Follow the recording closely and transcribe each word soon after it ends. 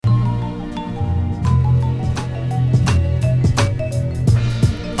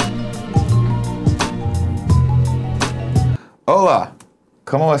Hola,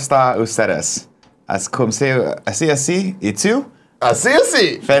 ¿cómo está ustedes? Así, ¿y tú?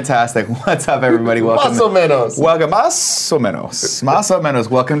 Así. Fantastic. What's up, everybody? Welcome. Más o menos. Welcome. Más o menos.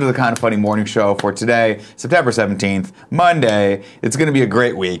 Welcome to the Kind of Funny morning show for today, September 17th, Monday. It's going to be a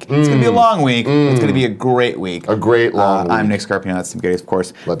great week. It's going to be a long week. It's going to be a great week. A great long week. I'm Nick Scarpione. That's Tim Gates, of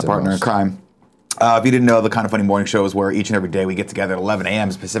course, Let's partner in crime. If you didn't know, the Kind of Funny morning show is where each and every day we get together at 11 a.m.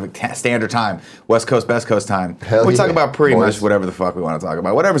 Pacific Standard Time, West Coast, Best Coast time. We talk about pretty much whatever the fuck we want to talk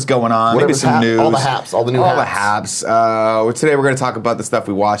about. Whatever's going on. Maybe some news. All the haps. All the new haps. Today we're going to talk about the stuff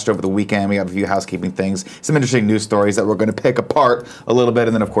we watched over the weekend. We have a few housekeeping things, some interesting news stories that we're going to pick apart a little bit,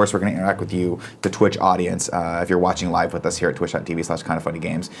 and then of course we're going to interact with you, the Twitch audience, if you're watching live with us here at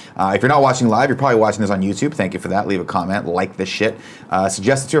twitch.tv/kindoffunnygames. If you're not watching live, you're probably watching this on YouTube. Thank you for that. Leave a comment, like this shit,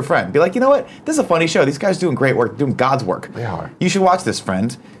 suggest it to your friend. Be like, you know what? This is a funny show. These guys doing great work, doing God's work. They are. You should watch this,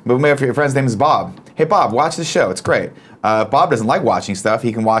 friend. But maybe if your friend's name is Bob. Hey, Bob, watch this show. It's great. Bob doesn't like watching stuff.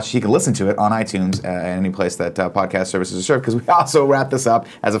 He can listen to it on iTunes and any place that podcast services are served, because we also wrap this up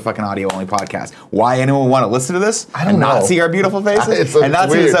as a fucking audio-only podcast. Why anyone would want to listen to this and not see our beautiful faces and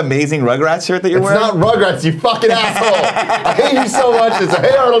not see this amazing Rugrats shirt that you're wearing? It's not Rugrats, you fucking asshole. I hate you so much. It's a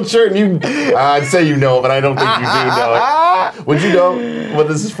Hey Arnold shirt, and I'd say you know, but I don't think you do know it. Would you know what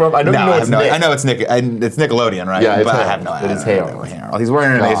this is from? I know you know it's Nick. I know it's Nick. It's Nickelodeon, right? Yeah, but I have no idea. It is Hey Arnold. He's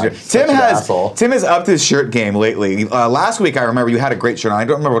wearing an amazing shirt. Tim has upped his shirt game lately. Last week, I remember you had a great shirt on. I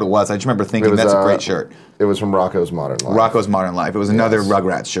don't remember what it was. I just remember thinking that's a great shirt. It was from Rocko's Modern Life. Rocko's Modern Life. It was another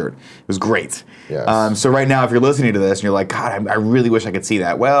Rugrats shirt. It was great. Yes. So right now, if you're listening to this and you're like, God, I really wish I could see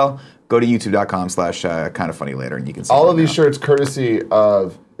that. Well, go to youtube.com/kindoffunny later and you can see all of these shirts courtesy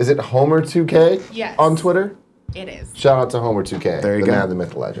of, is it Homer2K? Yes. On Twitter? It is. Shout out to Homer2K. There you go. The man, the myth,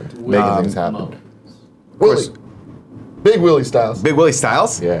 the legend. Making things happen. Willie. Big Willie Styles. Big Willie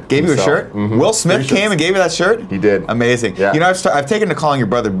Styles? Yeah. Gave you a shirt? Mm-hmm. Will Smith came and gave you that shirt? He did. Amazing. Yeah. You know, I've taken to calling your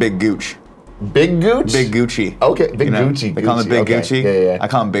brother Big Gooch. Big Gooch? Big Gucci. Okay, Big Gucci. They call him Big Gucci. Yeah. I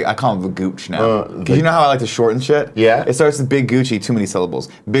call him the Gooch now. Because you know how I like to shorten shit? Yeah. It starts with Big Gucci, too many syllables.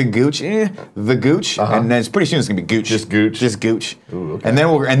 Big Gooch, the Gooch, and then it's pretty soon it's gonna be Gooch. Just Gooch. Just Gooch. Ooh, okay. And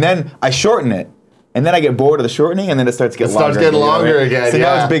then I shorten it. And then I get bored of the shortening, and then it starts getting longer. It starts getting longer again. So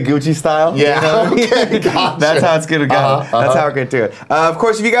now it's Big Gucci style. Yeah. You know what I mean? Okay, gotcha. That's how it's gonna go. That's how we're gonna do it. Of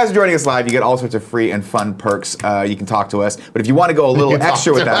course, if you guys are joining us live, you get all sorts of free and fun perks. You can talk to us, but if you want to go a little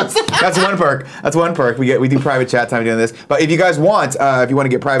extra with that, that's one perk. That's one perk. We do private chat time doing this. But if you guys want, if you want to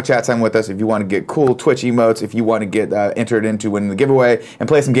get private chat time with us, if you want to get cool Twitch emotes, if you want to get entered into winning the giveaway and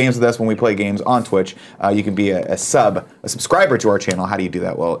play some games with us when we play games on Twitch, you can be a subscriber to our channel. How do you do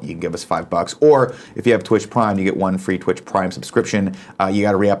that? Well, you can give us $5, or if you have Twitch Prime, you get one free Twitch Prime subscription. You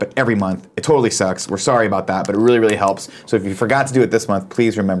got to re-up it every month. It totally sucks. We're sorry about that, but it really, really helps. So if you forgot to do it this month,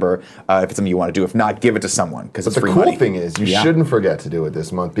 please remember if it's something you want to do. If not, give it to someone, because it's free money. The cool thing is you shouldn't forget to do it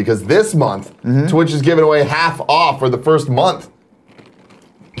this month, because this month Twitch is giving away half off for the first month.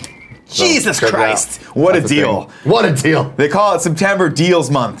 Jesus Christ! What a deal! What a deal! They call it September Deals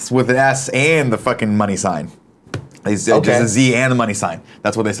Month with an S and the fucking money sign. There's a Z and the money sign.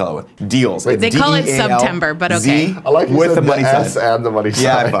 That's what they sell it with. Deals. They call it September, but okay. Z I like you with said the money S sign. and the money sign.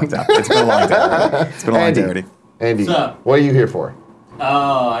 Yeah, I fucked up. It's been a long day already. It's been a long day already. Andy, What's up? what are you here for?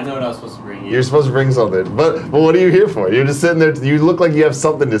 Oh, I know what I was supposed to bring you. You're supposed to bring something, but what are you here for? You're just sitting there. You look like you have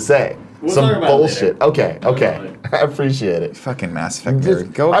something to say. We'll Some talk about it bullshit. later. Okay. I appreciate it. Fucking Mass Effect Just-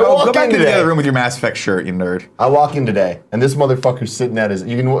 nerd. Go I walk back in into the today. other room with your Mass Effect shirt, you nerd. I walk in today, and this motherfucker's sitting at his.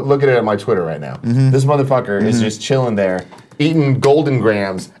 You can look at it on my Twitter right now. This motherfucker is just chilling there, eating golden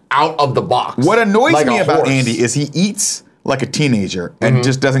grams out of the box. What annoys like me a about horse. Andy is he eats like a teenager and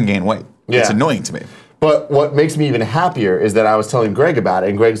just doesn't gain weight. Yeah. It's annoying to me. But what makes me even happier is that I was telling Greg about it,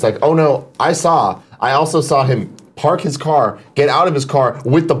 and Greg's like, "Oh no, I also saw him park his car, get out of his car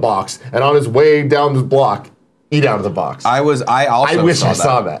with the box, and on his way down the block, eat out of the box." I wish I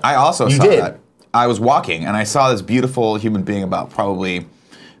saw that. I also You saw did. that. I was walking and I saw this beautiful human being about probably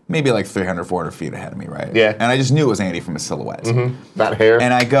maybe like 300, 400 feet ahead of me, right? Yeah. And I just knew it was Andy from his silhouette. That hair.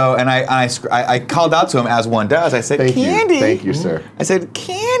 And I go and I called out to him as one does. I said, "Candy." Thank you, sir. I said,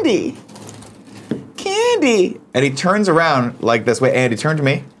 "Candy. Candy." And he turns around like this way. Andy, turn to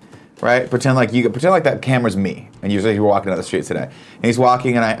me. Right? Pretend like that camera's me. And usually you're walking down the street today. And he's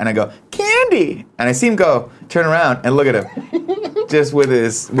walking and I go, "Candy." And I see him turn around and look at him. Just with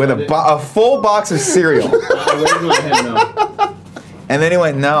a full box of cereal. I waved my head no. And then he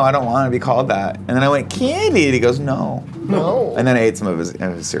went, "No, I don't want to be called that." And then I went, "Candy." And he goes, "No." No. And then I ate some of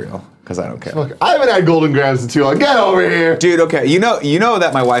his cereal because I don't care. Look, I haven't had golden grams in too long. Get over here. Dude, okay. You know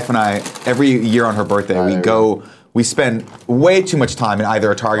that my wife and I, every year on her birthday, We spend way too much time in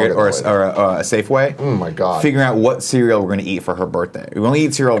either a Target or a Safeway. Oh my God. Figuring out what cereal we're going to eat for her birthday. We only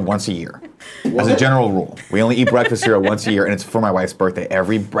eat cereal once a year. As a general rule. We only eat breakfast cereal once a year, and it's for my wife's birthday.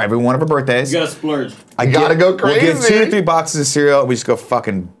 Every one of her birthdays. You gotta splurge. You gotta go crazy. We'll get 2 to 3 boxes of cereal. We just go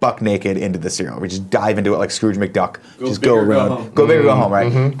fucking buck naked into the cereal. We just dive into it like Scrooge McDuck. Go big or go home. Go big or go home,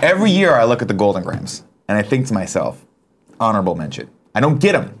 right? Every year I look at the Golden Grams, and I think to myself, honorable mention. I don't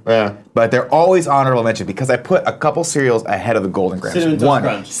get them, but they're always honorable mention because I put a couple cereals ahead of the Golden Grams. Cinnamon Toast One,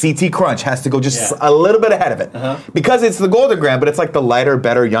 Crunch. CT Crunch has to go just a little bit ahead of it because it's the Golden Gram, but it's like the lighter,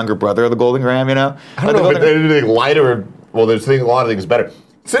 better, younger brother of the Golden Gram, you know? I don't know if anything lighter. Well, there's a lot of things better.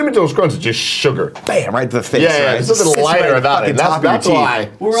 Cinnamon Toast Crunch is just sugar. Bam, right to the face. Yeah, right? there's something lighter about it. That's why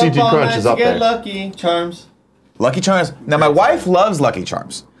We're CT up all Crunch night is to up get there. Lucky Charms. Lucky Charms. Now, my wife loves Lucky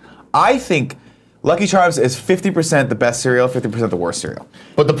Charms. I think Lucky Charms is 50% the best cereal, 50% the worst cereal.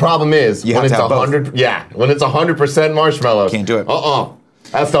 But the problem is You when have it's to have both. 100. When it's 100% marshmallows. Can't do it.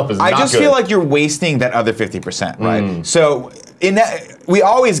 That stuff is not I good. just feel like you're wasting that other 50%, right? So in that, we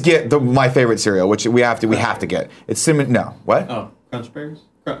always get my favorite cereal, which we have to get. It's cinnamon. No, what? Oh, Crunch Berries?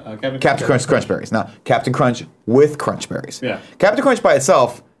 Captain Crunch Crunch Berries. Now, Captain Crunch with Crunch Berries. Yeah. Captain Crunch by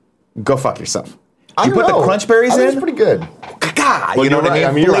itself, go fuck yourself. I You don't put know. the Crunch Berries I think in. It's pretty good. God, Well, you know you're what right. I I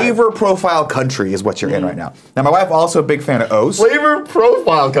mean? mean, you're right. Flavor profile country is what you're in right now. Now, my wife also a big fan of O's. Flavor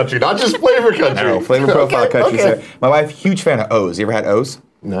profile country, not just flavor country. No, flavor profile Okay, country. okay. So my wife, huge fan of O's. You ever had O's?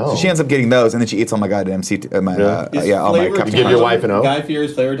 No. So she ends up getting those, and then she eats all my goddamn Really? all my Flavor Captain Give Crunch. your wife an O? Guy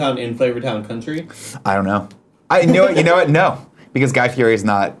Fieri's Flavortown in Flavortown Country. I don't know. You know what? No. Because Guy Fieri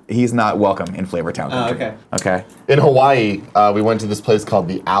he's not welcome in Flavortown country. Okay. Okay. In Hawaii, we went to this place called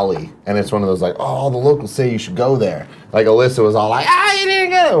the Alley, and it's one of those like, oh, all the locals say you should go there. Like Alyssa was all like, you didn't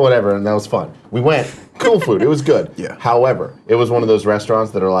get it, whatever, and that was fun. We went, cool food, it was good. Yeah. However, it was one of those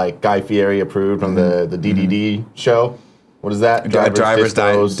restaurants that are like Guy Fieri approved on the DDD show. What is that? Drivers,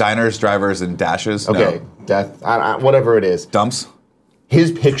 Discos. diners, drivers, and dashes. Okay, No. death, whatever it is. Dumps. His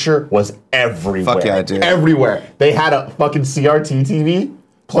picture was everywhere. Fuck yeah, dude. Everywhere. They had a fucking CRT TV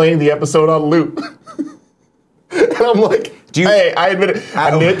playing the episode on loop. And I'm like, hey, I admit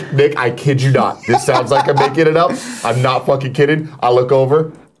it. Nick, I kid you not. This sounds like I'm making it up. I'm not fucking kidding. I look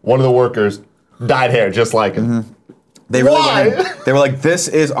over, one of the workers, dyed hair, just like him. They really Why? went in. They were like, this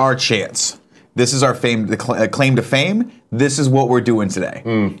is our chance. This is our claim to fame. This is what we're doing today.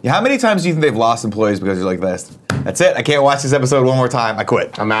 How many times do you think they've lost employees because you're like this? That's it. I can't watch this episode one more time. I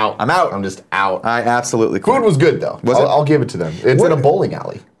quit. I'm out. I'm just out. I absolutely quit. Food was good, though. Was it? I'll give it to them. It's in a bowling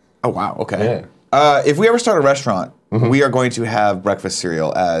alley. Oh, wow. Okay. If we ever start a restaurant, we are going to have breakfast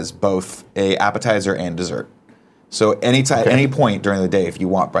cereal as both a appetizer and dessert. So any point during the day, if you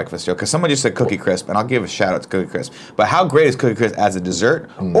want breakfast cereal, because someone just said Cookie Crisp, and I'll give a shout out to Cookie Crisp. But how great is Cookie Crisp as a dessert,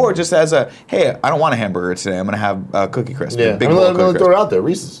 or just as a hey, I don't want a hamburger today, I'm gonna have Cookie Crisp. Yeah. Big I'm bowl of gonna Cookie throw Crisp. it out there.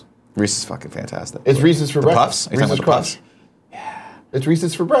 Reese's. Reese's is fucking fantastic. It's Reese's for the breakfast. Puffs. Are you talking Reese's about the Puffs? It's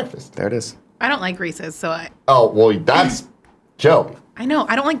Reese's for breakfast. There it is. I don't like Reese's, so Oh, well, that's Joe. I know.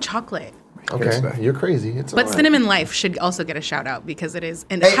 I don't like chocolate. Okay, you're crazy. It's But all right. Cinnamon Life should also get a shout out because it is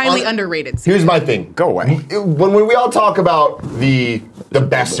a Hey, highly underrated cereal. Here's my thing. Go away. When we all talk about the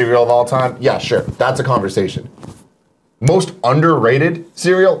best cereal of all time, yeah, sure, that's a conversation. Most underrated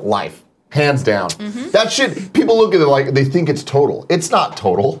cereal, Life, hands down. That shit, people look at it like they think it's total. It's not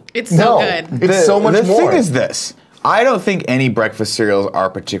total. It's so good. It's so much the more. thing is this. I don't think any breakfast cereals are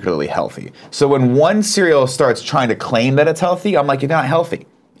particularly healthy. So when one cereal starts trying to claim that it's healthy, I'm like, you're not healthy.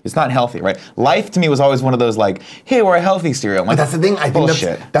 It's not healthy, right? Life to me was always one of those like, hey, we're a healthy cereal. I'm like, But that's the thing. I think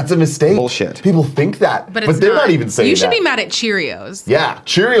bullshit. that's a mistake. Bullshit. People think that, But it's they're not even saying that. You should be mad at Cheerios. Yeah,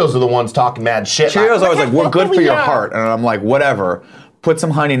 Cheerios are the ones talking mad shit. Cheerios always like, we're good for your Yeah. heart. And I'm like, whatever. Put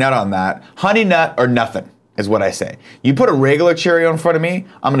some honey nut on that. Honey nut or nothing is what I say. You put a regular Cheerio in front of me,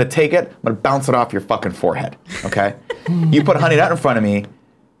 I'm gonna take it, I'm gonna bounce it off your fucking forehead, okay? You put honey nut in front of me,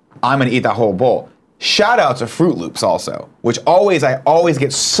 I'm gonna eat that whole bowl. Shout out to Fruit Loops also, which I always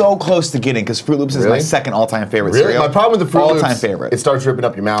get so close to getting because Fruit Loops is my Really? second all-time favorite Really? cereal. My problem with the Fruit Loops, all-time favorite. it starts ripping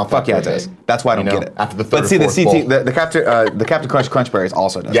up your mouth. Fuck yeah, it after a does. bit. That's why I don't You know, get it. after the third but see, or the fourth bowl. the Captain Crunch Crunch Berries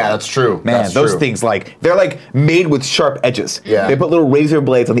also does. Yeah, that. that's true. Man, That's those true. things they're like made with sharp edges. Yeah. They put little razor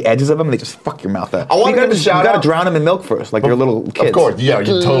blades on the edges of them, and they just fuck your mouth up. I want to give a shout You gotta out. drown them in milk first, like your little kids. Of course, yeah, you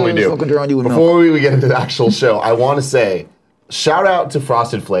totally do. Fucking drown you in milk. Before we get into the actual show, I want to say, shout out to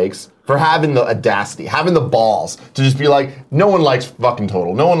Frosted Flakes for having the audacity, having the balls to just be like, no one likes fucking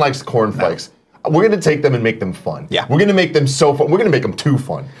Total, no one likes Corn Flakes. We're gonna take them and make them fun. Yeah. We're gonna make them so fun. We're gonna make them too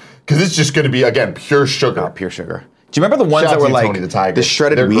fun because it's just gonna be again pure sugar. Pure sugar. Do you remember the ones Shout out that were to like Tony the Tiger. the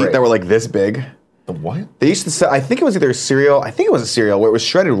shredded They're wheat great. that were like this big? The what? They used to sell, I think it was either a cereal, I think it was a cereal where it was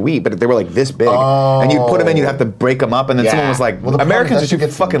shredded wheat, but they were like this big. And you'd put them in, you'd have to break them up, and then someone was like, Well, the problem Americans is are too that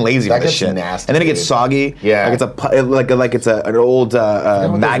gets- fucking lazy that for this gets shit. nasty, And then it gets dude. soggy. Yeah. Like it's an old what those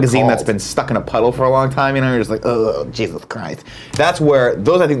are magazine that's called. been stuck in a puddle for a long time, you know, you're just like, oh, Jesus Christ. That's where,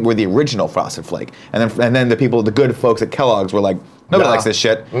 those I think were the original Frosted Flake. And then the good folks at Kellogg's were like, nobody Nah. likes this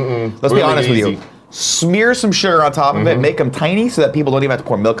shit. Let's be Really honest with you. easy. Smear some sugar on top of it, make them tiny so that people don't even have to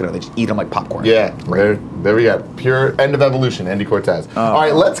pour milk in them. They just eat them like popcorn. Yeah, there we go. Pure end of evolution, Andy Cortez. All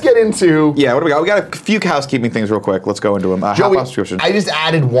right, let's get into Yeah, what do we got? We got a few housekeeping things real quick. Let's go into them. Joey. Half subscription. I just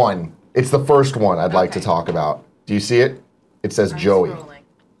added one. It's the first one I'd like to talk about. Do you see it? It says Joey. Scrolling.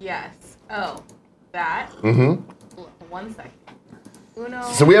 Yes. Oh, that. Mm-hmm. 1 second. Uno.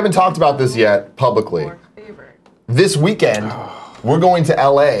 So we haven't talked about this yet publicly. Or favorite. This weekend, we're going to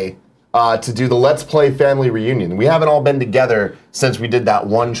LA to do the Let's Play family reunion. We haven't all been together since we did that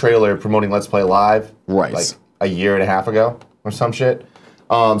one trailer promoting Let's Play Live, Right. like a year and a half ago or some shit.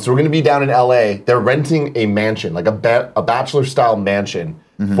 So we're going to be down in LA. They're renting a mansion, like a bachelor-style mansion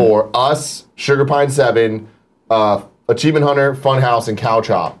for us, Sugar Pine 7, Achievement Hunter, Funhouse, and Cow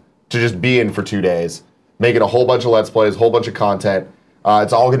Chop to just be in for 2 days. Making a whole bunch of Let's Plays, whole bunch of content.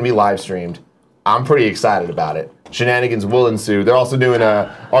 It's all going to be live streamed. I'm pretty excited about it. Shenanigans will ensue. They're also doing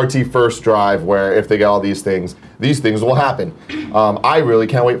a RT First Drive where if they get all these things will happen. I really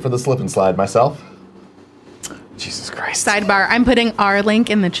can't wait for the slip and slide myself. Jesus Christ. Sidebar, I'm putting our link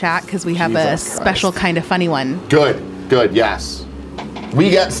in the chat because we have a Jesus special kind of funny one. Good, yes. We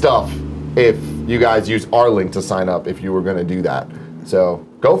get stuff if you guys use our link to sign up if you were going to do that. So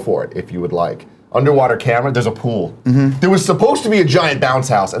go for it if you would like. Underwater camera, there's a pool. There was supposed to be a giant bounce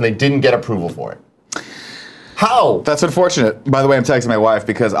house and they didn't get approval for it. How? That's unfortunate. By the way, I'm texting my wife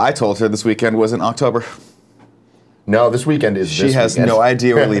because I told her this weekend was in October. No, this weekend is She this has weekend. no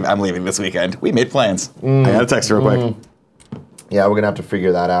idea we're leaving. I'm leaving this weekend. We made plans. I gotta text her real quick. Yeah, we're going to have to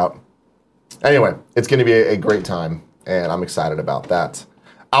figure that out. Anyway, it's going to be a great time, and I'm excited about that.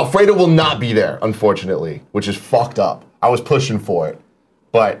 Alfredo will not be there, unfortunately, which is fucked up. I was pushing for it,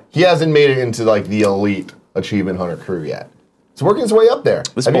 but he hasn't made it into like the elite Achievement Hunter crew yet. He's working his way up there.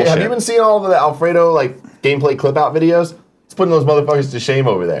 This Have you bullshit. been seeing all of the Alfredo like gameplay clip out videos? He's putting those motherfuckers to shame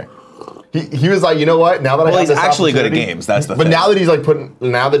over there. He was like, you know what? Now that I Well, have he's this actually good at opportunity- games, that's the But thing. now that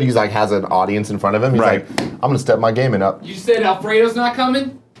he's like has an audience in front of him, he's Right. like, I'm gonna step my gaming up. You said Alfredo's not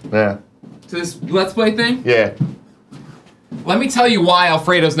coming Yeah, to this Let's Play thing? yeah. Let me tell you why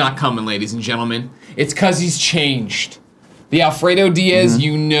Alfredo's not coming, ladies and gentlemen. It's because he's changed. The Alfredo Diaz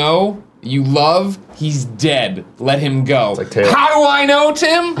you know, you love, he's dead. Let him go. like Taylor. How do I know,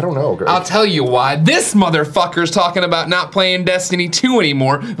 Tim? I don't know, Greg. I'll tell you why. This motherfucker's talking about not playing Destiny 2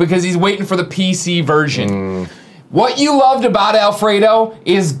 anymore because he's waiting for the PC version. What you loved about Alfredo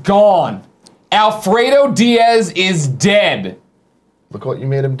is gone. Alfredo Diaz is dead. Look what you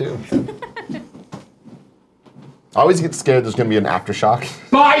made him do. I always get scared there's going to be an aftershock.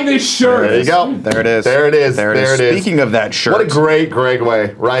 Buy this shirt. There you go. There it is. There it is. There it is. Speaking of that shirt. What a great Greg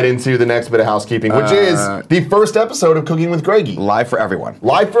way right into the next bit of housekeeping, which is the first episode of Cooking with Greggy. Live for everyone.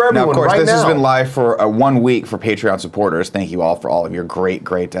 Live for everyone Now, of course, right this now. has been live for 1 week for Patreon supporters. Thank you all for all of your great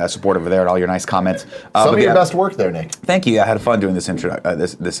support over there and all your nice comments. Some but of your yeah, best work there, Nick. Thank you. I had fun doing this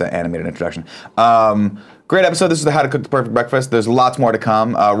this animated introduction. Great episode. This is the How to Cook the Perfect Breakfast. There's lots more to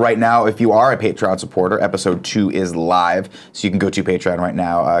come. Right now, if you are a Patreon supporter, episode 2 is live. So you can go to Patreon right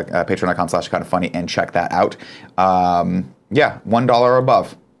now, patreon.com/kindoffunny, and check that out. Yeah, $1 or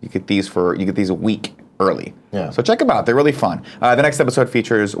above. You get these a week early. Yeah. So check them out. They're really fun. The next episode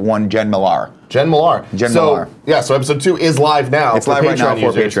features one Jen Millar. Jen Millar. Jen so, Millar. Yeah, so episode 2 is live now. It's live right now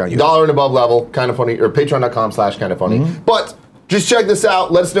for Patreon users. $1 and above level, kind of funny, or patreon.com/kindoffunny. But just check this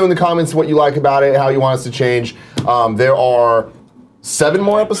out. Let us know in the comments what you like about it, how you want us to change. There are 7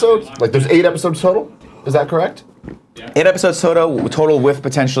 more episodes. Like there's 8 episodes total. Is that correct? 8 episodes total with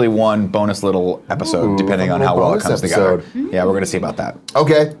potentially one bonus little episode, depending on how well it bonus comes episode. together. Yeah, we're going to see about that.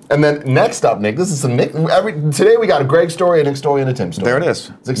 Okay, and then next up, Nick, this is some Nick. Today we got a Greg story, a Nick story, and a Tim story. There it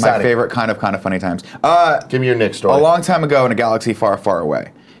is. It's exciting. My favorite kind of funny times. Give me your Nick story. A long time ago in a galaxy far, far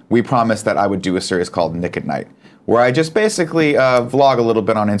away, we promised that I would do a series called Nick at Night, where I just basically vlog a little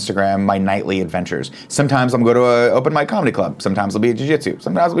bit on Instagram, my nightly adventures. Sometimes I'm going to an open mic comedy club. Sometimes I'll be at jiu-jitsu.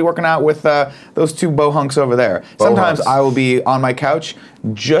 Sometimes I'll be working out with those 2 bohunks over there. Sometimes hunks. I will be on my couch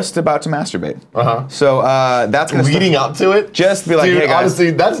just about to masturbate. So that's going to Leading up to it? Just be like, Dude, hey guys.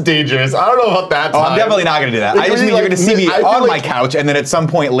 honestly, that's dangerous. I don't know about that Oh, time. I'm definitely not going to do that. Like, I just really, mean you're going to see me I feel on my like- couch, and then at some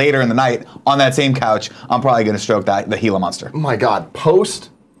point later in the night, on that same couch, I'm probably going to stroke the Gila monster. Oh my God, post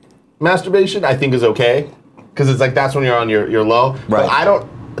masturbation I think is okay because it's like that's when you're on your low. But Right. I don't.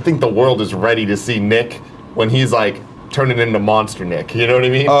 I think the world is ready to see Nick when he's like turning into Monster Nick. You know what I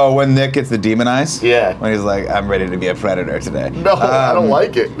mean? Oh, when Nick gets the demon eyes? Yeah. When he's like, I'm ready to be a predator today. No, I don't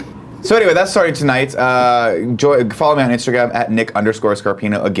like it. So anyway, that's starting tonight. Follow me on Instagram at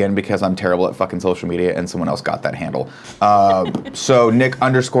Nick_Scarpino again because I'm terrible at fucking social media and someone else got that handle. So Scarpino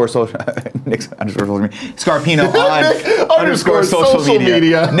on Underscore social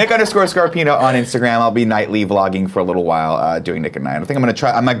media. Nick_Scarpino on Instagram. I'll be nightly vlogging for a little while doing Nick at Night. I think I'm going to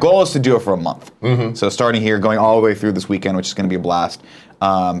try. My goal is to do it for a month. So starting here, going all the way through this weekend, which is going to be a blast.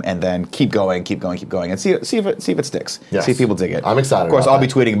 And then keep going, and see if it sticks. Yes. See if people dig it. I'm excited. Of course, about I'll be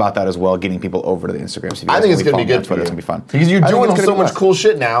that. tweeting about that as well, getting people over to the Instagram. So I think it's going to be good for Twitter. you. It's going to be fun Because you're I think doing it's gonna so be much blast. cool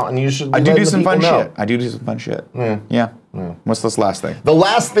shit now, and you should. I do let some the fun people know. shit. I do some fun shit. Yeah. What's this last thing? The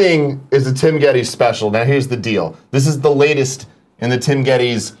last thing is the Tim Geddes special. Now here's the deal. This is the latest in the Tim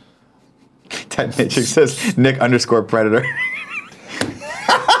Geddes. That Nick says Nick_Predator.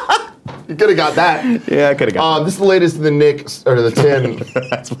 You could have got that. Yeah, I could have got This is the latest in the Nick or the Tim.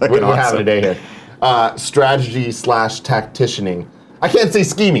 That's what fucking we're having awesome. today here. Strategy/tacticianing. I can't say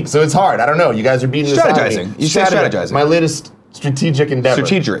scheming, so it's hard. I don't know. You guys are beating this out of me. Strategizing. You say strategizing. My latest strategic endeavor.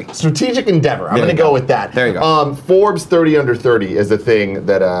 Strategic endeavor. I'm There going to you go go. with that. There you go. Forbes 30 under 30 is a thing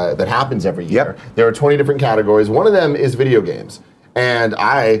that happens every year. Yep. There are 20 different categories. One of them is video games, and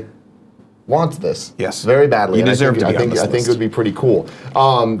I want this. Yes. Very badly. You and deserve to be I think, on this I think list. it would be pretty cool.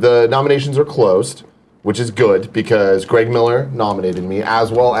 The nominations are closed, which is good because Greg Miller nominated me,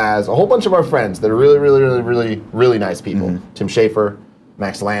 as well as a whole bunch of our friends that are really, really, really, really, really nice people. Mm-hmm. Tim Schafer,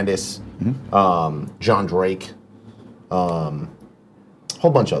 Max Landis, John Drake, whole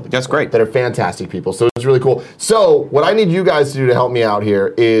bunch of other That's people great. that are fantastic people. So it's really cool. So what I need you guys to do to help me out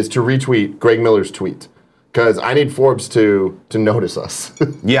here is to retweet Greg Miller's tweet. Because I need Forbes to notice us.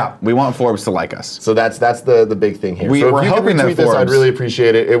 Yeah, we want Forbes to like us. So that's the big thing here. We're So if you could hoping that retweet this, I'd Forbes really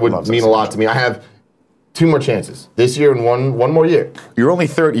appreciate it. It would loves mean us a lot to me. I have 2 more chances this year and one more year. You're only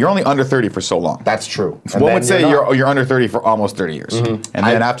 30. You're only under 30 for so long. That's true. And One then would say not. you're under 30 for almost 30 years, and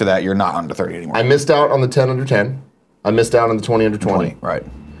then after that, you're not under 30 anymore. I missed out on the 10 under 10. I missed out on the 20 under 20. Right.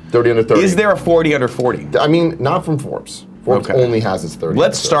 30 under 30. Is there a 40 under 40? I mean, not from Forbes. Forbes Okay. only has its 30.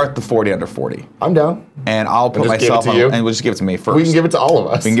 Let's under 30. start the 40 under 40, I'm down. and I'll put just give it myself to on, you? and we'll just give it to me first. We can give it to all of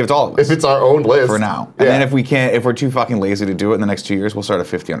us. We can give it to all of us. If it's our own list. for now, Yeah. and then if we're too fucking lazy to do it in the next 2 years, we'll start at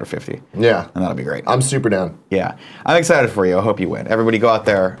 50 under 50. Yeah. And that'll be great. I'm super down. Yeah, I'm excited for you. I hope you win. Everybody go out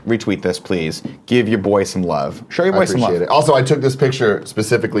there, retweet this, please. Give your boy some love. Show your I boy some love. appreciate it. Also, I took this picture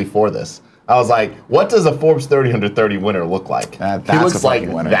specifically for this. I was like, what does a Forbes 30 under 30 winner look like? That's He a looks like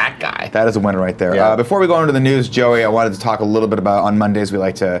fucking winner. that guy. That is a winner right there. Yeah. Before we go into the news, Joey, I wanted to talk a little bit about, on Mondays, we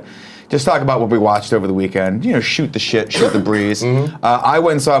like to just talk about what we watched over the weekend. You know, shoot the shit, shoot the breeze. I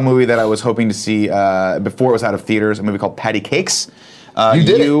went and saw a movie that I was hoping to see before it was out of theaters, a movie called Patty Cakes. You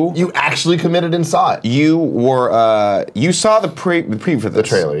did it. You actually committed and saw it. You were you saw the preview for this. The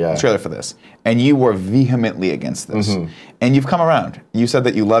trailer, yeah. The trailer for this. And you were vehemently against this. And you've come around. You said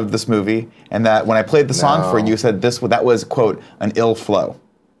that you loved this movie, and that when I played the song for you, you said that was, quote, an ill flow.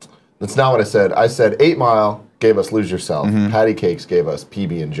 That's not what I said. I said 8 Mile gave us Lose Yourself. Patty Cakes gave us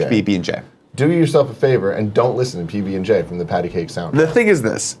PB&J. BB&J. Do yourself a favor and don't listen to PB&J from the Patty Cake soundtrack. The thing is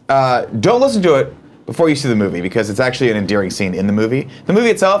this, don't listen to it before you see the movie because it's actually an endearing scene in the movie. The movie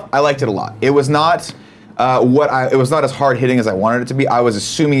itself, I liked it a lot. It was not it was not as hard hitting as I wanted it to be. I was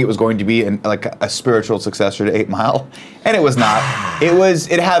assuming it was going to be like a spiritual successor to 8 Mile, and it was not.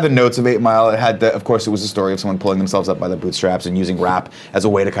 It had the notes of 8 Mile. It had of course, it was a story of someone pulling themselves up by the bootstraps and using rap as a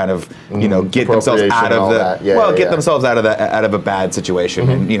way to kind of get themselves out of the themselves out of a bad situation.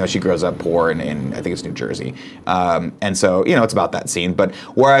 And she grows up poor in I think it's New Jersey, and so it's about that scene. But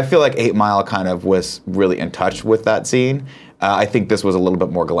where I feel like 8 Mile kind of was really in touch with that scene. I think this was a little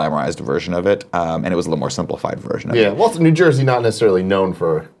bit more glamorized version of it, and it was a little more simplified version of it. Yeah, well, it's New Jersey not necessarily known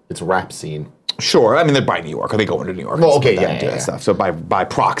for its rap scene. Sure, I mean they're by New York, or they go into New York. Well, and okay, do yeah. that stuff. So by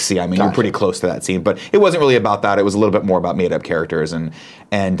proxy, I mean Gotcha. you're pretty close to that scene, but it wasn't really about that. It was a little bit more about made up characters and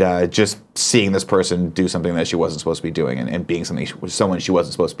just seeing this person do something that she wasn't supposed to be doing and being someone she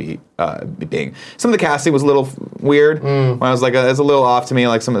wasn't supposed to be being. Some of the casting was a little weird. When I was like, it's a little off to me.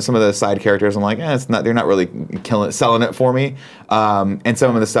 Like some of the side characters, I'm like, it's not. They're not really selling it for me. And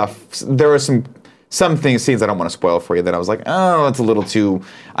some of the stuff, there were some scenes I don't want to spoil for you that I was like, oh, it's a little too,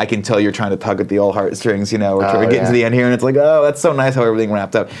 I can tell you're trying to tug at the old heartstrings, we're getting to the end here, and it's like, oh, that's so nice how everything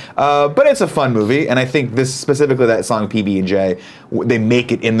wrapped up. But it's a fun movie, and I think this, specifically that song PB&J, they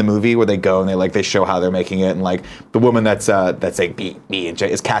make it in the movie where they go and they show how they're making it, and like the woman that's saying B&J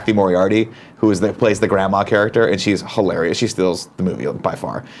is Kathy Moriarty, who plays the grandma character, and she's hilarious. She steals the movie by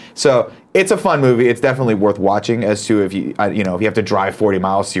far. So It's a fun movie. It's definitely worth watching. As to if you if you have to drive 40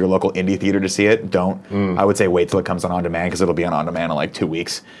 miles to your local indie theater to see it, don't. I would say wait till it comes on demand because it'll be on demand in like 2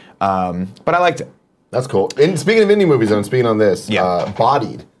 weeks. But I liked it. That's cool. And speaking of indie movies, I'm speaking on this. Yeah.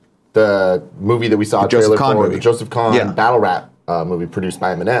 Bodied, the movie that we saw a Joseph trailer Kahn for, movie. the Joseph Kahn Yeah. battle rap movie produced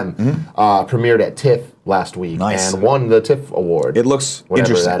by Eminem, premiered at TIFF last week Nice. and won the TIFF award. It looks whatever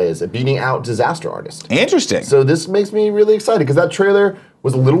interesting. that is, beating out Disaster Artist. Interesting. So this makes me really excited because that trailer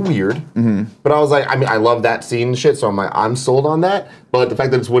was a little weird, but I was like, I mean, I love that scene and shit, so I'm like, I'm sold on that. But the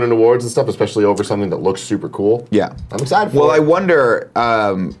fact that it's winning awards and stuff, especially over something that looks super cool, Yeah. I'm excited for Well, it. I wonder.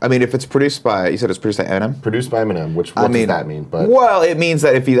 I mean, if it's produced by, you said it's produced by Eminem. Produced by Eminem, what does that mean? But Well, it means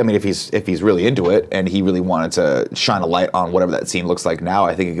that if he's really into it and he really wanted to shine a light on whatever that scene looks like now,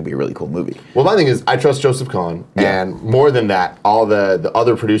 I think it could be a really cool movie. well, my thing is, I trust Joseph Kahn, and more than that, all the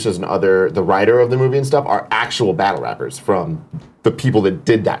other producers and the writer of the movie and stuff are actual battle rappers from the people that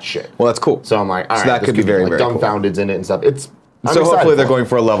did that shit. Well, that's cool. So I'm like, all right, that this could be very, like very cool. Dumbfounded's in it and stuff. I'm So excited hopefully they're for it. going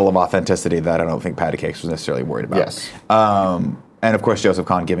for a level of authenticity that I don't think Patty Cakes was necessarily worried about. Yes. And of course, Joseph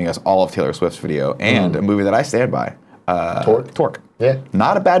Kahn giving us all of Taylor Swift's video and a movie that I stand by. Torque. Yeah.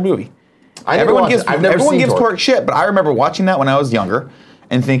 Not a bad movie. I never Everyone watched gives it. I've never everyone seen gives Torque. Torque shit, but I remember watching that when I was younger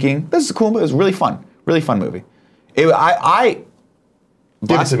and thinking, this is a cool movie. It was really fun movie.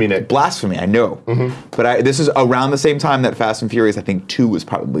 Give it to me, Nick. Blasphemy, I know. But this is around the same time that Fast and Furious, I think 2 was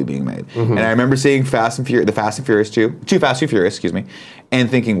probably being made. And I remember seeing the Fast and Furious 2, Too Fast, Too Furious, excuse me, and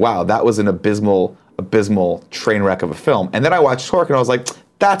thinking, wow, that was an abysmal train wreck of a film. And then I watched Torque and I was like,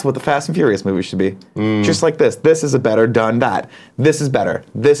 that's what the Fast and Furious movie should be. Just like this. This is a better done that. This is better.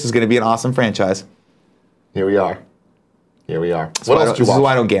 This is going to be an awesome franchise. Here we are. What else This did you is why I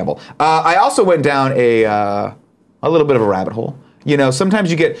watch? don't gamble. I also went down a little bit of a rabbit hole. You know,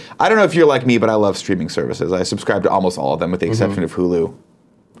 sometimes you get, I don't know if you're like me, but I love streaming services. I subscribe to almost all of them with the exception of Hulu,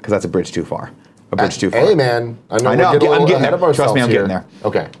 because that's a bridge too far. Hey, man. I know, I know, we're getting a I'm little getting ahead there. of ourselves Trust me, I'm here. getting there.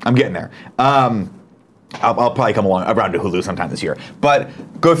 Okay. I'm getting there. I'll probably come around to Hulu sometime this year. But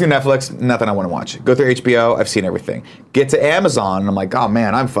go through Netflix, nothing I want to watch. Go through HBO, I've seen everything. Get to Amazon, and I'm like, oh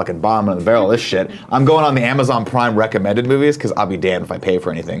man, I'm fucking bombing the barrel of this shit. I'm going on the Amazon Prime recommended movies, because I'll be damned if I pay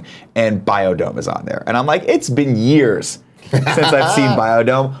for anything. And Biodome is on there. And I'm like, it's been years since I've seen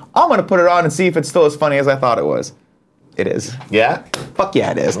Biodome. I'm going to put it on and see if it's still as funny as I thought it was. It is. Yeah? Fuck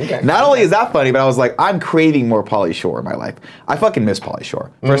yeah, it is. Okay. Not only is that funny, but I was like, I'm craving more Pauly Shore in my life. I fucking miss Pauly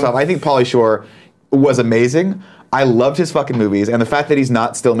Shore. First off, I think Pauly Shore was amazing. I loved his fucking movies, and the fact that he's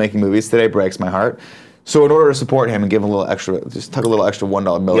not still making movies today breaks my heart. So in order to support him and give him a little extra, just tuck a little extra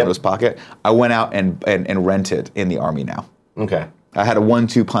 $1 bill Yep. in his pocket, I went out and rented In the Army Now. Okay. I had a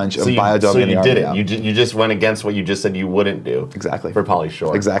 1-2 punch of Biodome in the you Army did it. Now. You just went against what you just said you wouldn't do. Exactly. For Pauly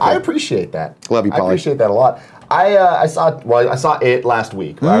Shore. Exactly. I appreciate that. Love you, I Pauly. appreciate that a lot. I saw it last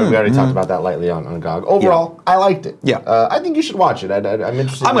week. We already talked about that lightly on GOG. Overall, I liked it. Yeah. I think you should watch it. I'm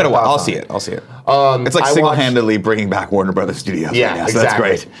interested. I'm in gonna your watch. I'll thoughts see on it. I'll see it. I It's like watched- single-handedly bringing back Warner Brothers Studios. Yeah, right now, exactly. So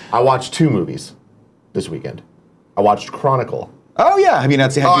that's great. I watched 2 movies this weekend. I watched Chronicle. Oh yeah. Have you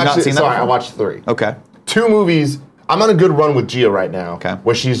not seen? Have you not seen that? Sorry, I before? watched 3. Okay. 2 movies. I'm on a good run with Gia right now. Okay.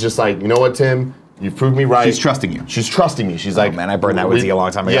 Where she's just like, you know what, Tim? You've proved me right. She's trusting you. She's trusting me. She's like, Oh man, I burned that with you a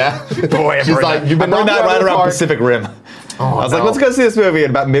long time ago. Yeah. Boy, I She's burned like, that. you've been I burned knocking that it out right of the around park. Pacific Rim. I was like, no. let's go see this movie.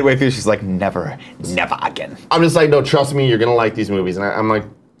 And about midway through, she's like, never again. I'm just like, no, trust me, you're gonna like these movies. And I'm like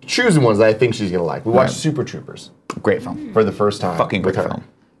choosing ones that I think she's gonna like. We watched Right. Super Troopers Great film. for the first time. Fucking with great her. film.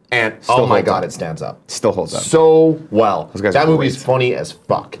 And Still oh my holds god, up. it stands up. Still holds up. So well. Those guys That are movie's great. funny as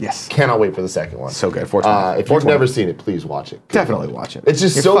fuck. Yes. Cannot wait for the second one. So good. 420. If you've 420. never seen it, please watch it. Definitely watch it. It's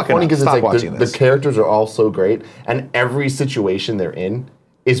just You're so fucking funny up. because it's Stop like watching the this. characters are all so great, and every situation they're in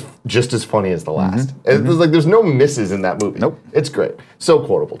is just as funny as the last. It's like there's no misses in that movie. Nope. It's great. So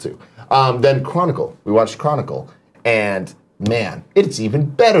quotable too. Then Chronicle. We watched Chronicle, and man, it's even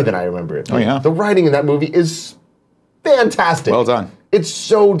better than I remember it. Oh, yeah. The writing in that movie is fantastic. Well done. It's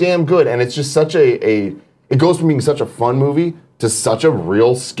so damn good, and it's just such it goes from being such a fun movie to such a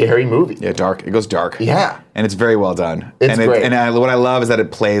real scary movie. Yeah, dark. It goes dark. Yeah. And it's very well done. It's and great. What I love is that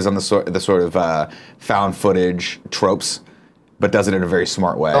it plays on the sort of found footage tropes, but does it in a very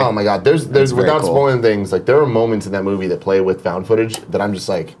smart way. Oh my god, there's very without cool. spoiling things, like there are moments in that movie that play with found footage that I'm just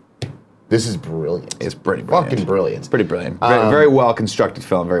like, this is brilliant. It's pretty brilliant. Fucking brilliant. It's pretty brilliant. Very well constructed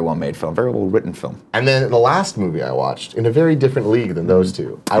film, very well made film, very well written film. And then the last movie I watched, in a very different league than those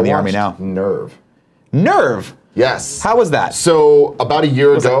two, I In the watched Army Now. Nerve. Nerve. Yes. How was that? So about a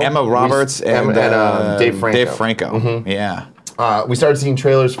year Was ago, it Emma Roberts and Dave Franco. Dave Franco. Yeah. We started seeing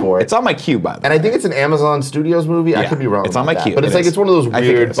trailers for it. It's on my queue, by the way. And I think it's an Amazon Studios movie. I Yeah, could be wrong. it's on about my that. queue. But it's It like is. it's one of those I think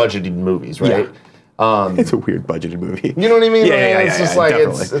it weird is. budgeted movies, right? It's a weird budgeted movie. You know what I mean? Yeah, It's just like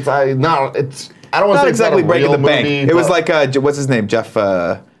definitely. I don't want to Not say exactly it's not a breaking real the bank. movie, It was but- like what's his name? Jeff,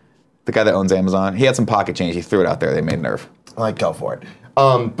 the guy that owns Amazon. He had some pocket change. He threw it out there. They made nerve. Like, go for it.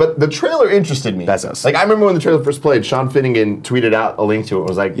 But the trailer interested me. That's us. Like, I remember when the trailer first played, Sean Finnegan tweeted out a link to it. It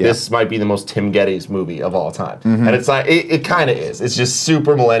was like, Yeah. this might be the most Tim Geddes movie of all time. Mm-hmm. And it's like, it kind of is. It's just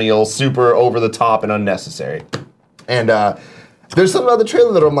super millennial, super over the top and unnecessary. And there's something about the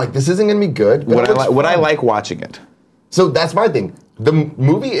trailer that I'm like, this isn't going to be good. But Would I like watching it? So that's my thing. The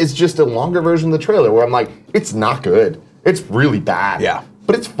movie is just a longer version of the trailer where I'm like, it's not good. It's really bad. Yeah.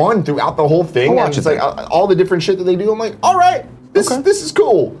 But it's fun throughout the whole thing. I'll And watch it's it like then. all the different shit that they do. I'm like, all right, this is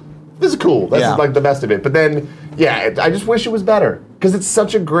cool. This is cool. This Yeah. is like the best of it. But then, yeah, I just wish it was better because it's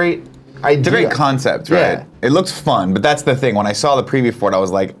such a great idea. It's a great concept, right? Yeah. It looks fun, but that's the thing. When I saw the preview for it, I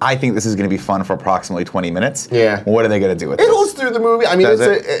was like, I think this is going to be fun for approximately 20 minutes. Yeah. What are they going to do with It this? holds through the movie. I mean, Does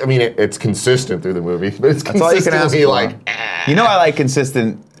it's consistent through the movie, but it's That's all you can ask consistently for. like, You know I like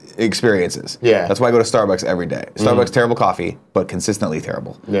consistent experiences. Yeah. That's why I go to Starbucks every day. Starbucks, terrible coffee, but consistently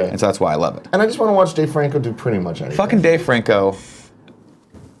terrible. Yeah. And so that's why I love it. and I just want to watch Dave Franco do pretty much anything. Fucking Dave Franco.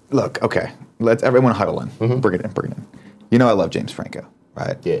 Look, okay. Let's everyone huddle in. Bring it in. You know I love James Franco,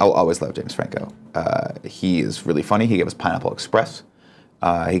 right? Yeah. I'll always love James Franco. He is really funny. He gave us Pineapple Express.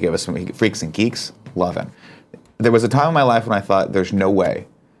 He gave us some Freaks and Geeks. Love him. There was a time in my life when I thought there's no way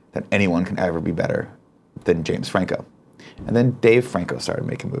that anyone can ever be better than James Franco. And then Dave Franco started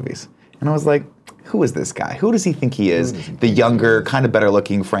making movies. And I was like, who is this guy? Who does he think he is? The younger, kind of better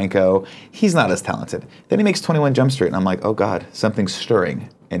looking Franco. He's not as talented. Then he makes 21 Jump Street, and I'm like, oh God, something's stirring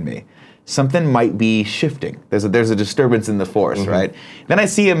in me. Something might be shifting. There's a disturbance in the force, right? Then I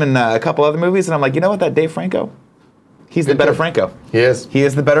see him in a couple other movies, and I'm like, you know what, that Dave Franco? He's the better kid. Franco. He is. He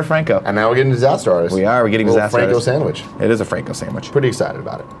is the better Franco. And now we're getting Disaster Artist. We are. We're getting Little Disaster Franco Artist. sandwich. It is a Franco sandwich. Pretty excited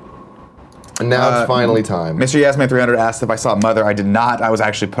about it. And now it's finally time. Mr. Yasman 300 asked if I saw Mother. I did not. I was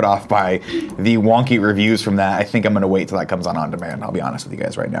actually put off by the wonky reviews from that. I think I'm going to wait till that comes on demand. I'll be honest with you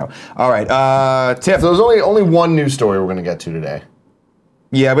guys right now. All right, Tim. So there's only one news story we're going to get to today.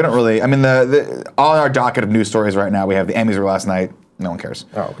 Yeah, we don't really. I mean, the on our docket of news stories right now, we have the Emmys were last night. No one cares.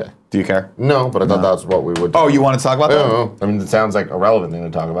 Oh, okay. Do you care? No, but I thought that's what we would. Oh, you want to talk about I that? don't know. I mean, it sounds like a relevant thing to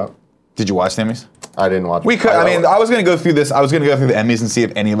talk about. Did you watch the Emmys? I didn't watch. We could. I mean, I was going to go through this. I was going to go through the Emmys and see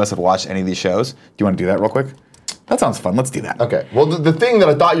if any of us have watched any of these shows. Do you want to do that real quick? That sounds fun. Let's do that. Okay. Well, the thing that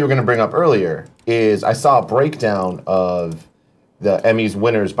I thought you were going to bring up earlier is I saw a breakdown of the Emmys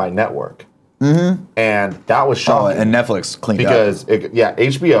winners by network, and that was Oh, shocking and Netflix cleaned because up.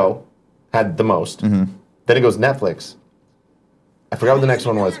 HBO had the most. Then it goes Netflix. I forgot what the next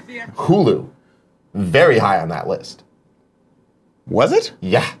one was. Hulu, very high on that list. Was it?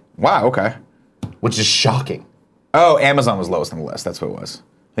 Yeah, Wow. Okay. which is shocking. Oh, Amazon was lowest on the list. That's what it was.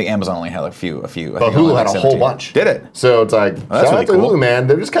 I think Amazon only had a few. But Hulu Hulu had a whole bunch. Did it? So it's like, that's shout really out to cool. Hulu, man.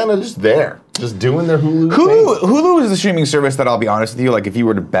 They're just kind of just there, just doing their Hulu. Hulu is the streaming service that I'll be honest with you. Like, if you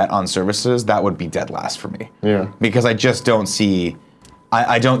were to bet on services, that would be dead last for me. Yeah. Because I just don't see,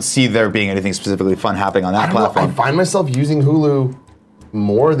 I don't see there being anything specifically fun happening on that I don't know, platform. I find myself using Hulu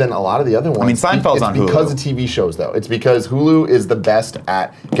more than a lot of the other ones. mean, Seinfeld's It's on Hulu. because of TV shows, though. It's because Hulu is the best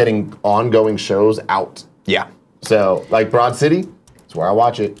at getting ongoing shows out. Yeah. So, like Broad City, it's where I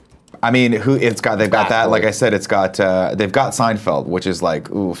watch it. I mean, they've got Bad that. Like boy. I said, they've got Seinfeld, which is like,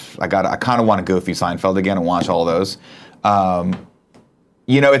 oof. I kind of want to go through Seinfeld again and watch all those.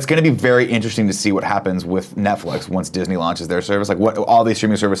 It's going to be very interesting to see what happens with Netflix once Disney launches their service. Like, what all these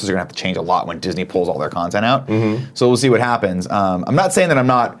streaming services are going to have to change a lot when Disney pulls all their content out. So we'll see what happens. I'm not saying that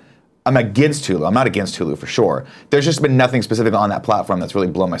I'm against Hulu. I'm not against Hulu for sure. There's just been nothing specific on that platform that's really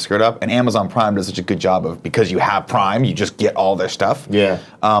blown my skirt up. And Amazon Prime does such a good job of, because you have Prime, you just get all their stuff. Yeah.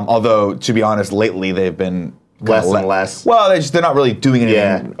 Although, to be honest, lately they've been Less and less. Well, they're not really doing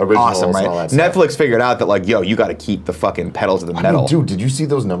anything originals awesome, right? and all that stuff. Netflix figured out that, like, yo, you got to keep the fucking pedal to the I metal. mean, dude, did you see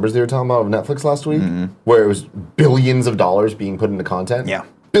those numbers they were talking about of Netflix last week? Where it was billions of dollars being put into content? Yeah.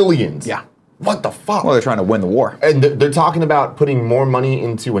 Billions. Yeah. What the fuck? Well, they're trying to win the war. And they're talking about putting more money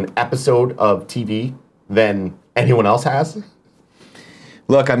into an episode of TV than anyone else has.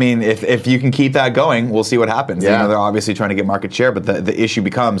 Look, I mean, if you can keep that going, we'll see what happens. Yeah. They're obviously trying to get market share, but the issue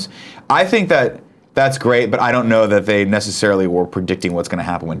becomes, I think that's great, but I don't know that they necessarily were predicting what's going to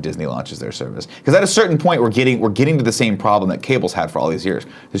happen when Disney launches their service. Because at a certain point, we're getting to the same problem that cable's had for all these years.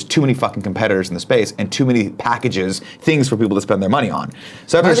 There's too many fucking competitors in the space and too many packages, things for people to spend their money on.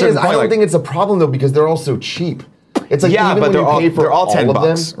 So after The a thing certain is, point, I don't like, think it's a problem though because they're all so cheap. It's like Yeah, even but when you pay for they're all $10, of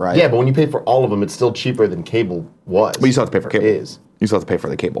them, right? Yeah, but when you pay for all of them, it's still cheaper than cable was. but you still have to pay for cable. It is. You still have to pay for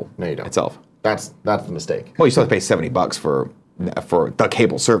the cable No, you don't. itself. That's the mistake. Well, you still have to pay $70 for for the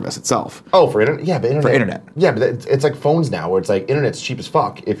cable service itself. Oh, for internet? Yeah, but internet. For internet. Yeah, but it's like phones now, where it's like internet's cheap as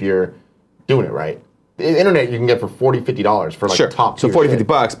fuck if you're doing it right. The internet you can get for $40, $50 for like Sure. top So tier 40, shit. 50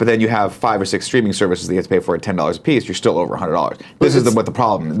 bucks, but then you have 5 or 6 streaming services that you have to pay for at $10 a piece. You're still over $100. This is what the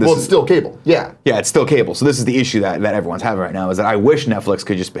problem. This Well, is, it's still cable. Yeah. Yeah, it's still cable. So this is the issue that everyone's having right now, is that I wish Netflix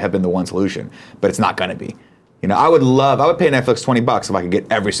could just have been the one solution, but it's not going to be. You know, I would pay Netflix $20 if I could get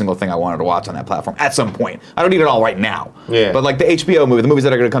every single thing I wanted to watch on that platform at some point. I don't need it all right now. Yeah. But like the HBO movie, the movies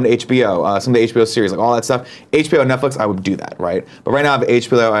that are going to come to HBO, some of the HBO series, like all that stuff, HBO and Netflix, I would do that, right? But right now I have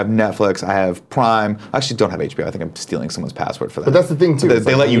HBO, I have Netflix, I have Prime. I actually don't have HBO. I think I'm stealing someone's password for that. But that's the thing, too. They, It's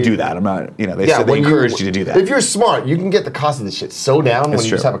they like let you when do you- that. I'm not, you know, they Yeah, said they when encouraged you to do that. If you're smart, you can get the cost of this shit so down when you true.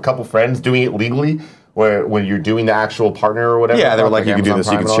 just have a couple friends doing it legally, where when you're doing the actual partner or whatever. Yeah, they were like, you can do Amazon this,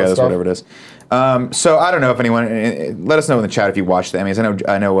 you Prime can and all share that this, stuff. whatever it is. So I don't know if anyone, let us know in the chat if you watched the Emmys.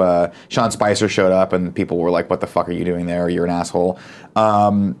 I know Sean Spicer showed up and people were like, what the fuck are you doing there? You're an asshole.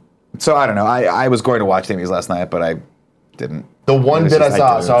 So I don't know. I was going to watch the Emmys last night, but I didn't. The one bit I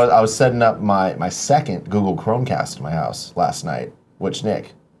saw, didn't. so I was setting up my second Google Chromecast in my house last night, which,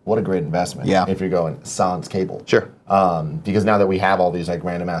 Nick, what a great investment. Yeah. If you're going sans cable. Sure. Because now that we have all these like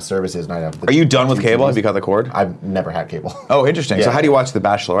random ass services, and I have. Are you done with cable? Have you cut the cord? I've never had cable. Oh, interesting. So Yeah. how do you watch The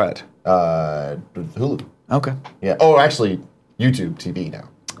Bachelorette? Hulu. Okay. Yeah. Oh, actually, YouTube TV now.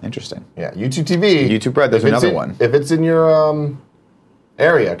 Interesting. Yeah, YouTube TV. YouTube Red, there's if it's another in- one. If it's in your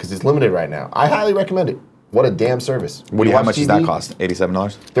area, because it's limited right now, I highly recommend it. What a damn service. What do you, how watch much does TV, that cost?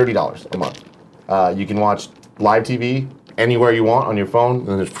 $87? $30 a month. You can watch live TV anywhere you want on your phone, and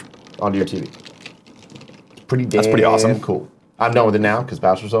then just onto your TV. It's pretty damn pretty awesome. cool. I'm done with it now because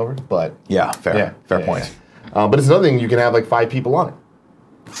Bachelor's over, but Yeah, fair. yeah, fair yeah, point. yeah. But it's another thing, you can have like 5 people on it.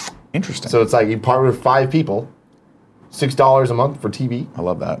 Interesting. So it's like you partner with 5 people, $6 a month for TV. I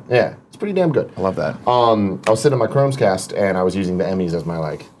love that. Yeah, it's pretty damn good. I love that. I was sitting at my Chromecast and I was using the Emmys as my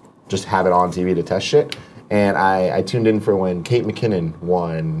like, just have it on TV to test shit. And I tuned in for when Kate McKinnon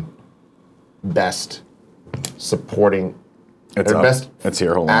won Best Supporting, It's or up. Best It's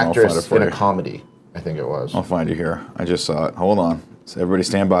here. Hold on. I'll find it Actress for in you. a Comedy, I think it was. I'll find you here. I just saw it. Hold on. So everybody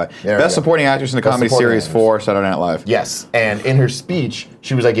stand by. There we Best go. Supporting Actress in a Best Comedy Supporting Series Actress. for Saturday Night Live. Yes, and in her speech,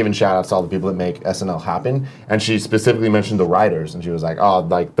 she was like giving shout outs to all the people that make SNL happen, and she specifically mentioned the writers, and she was like, oh,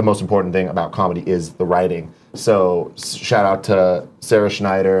 like the most important thing about comedy is the writing. So shout out to Sarah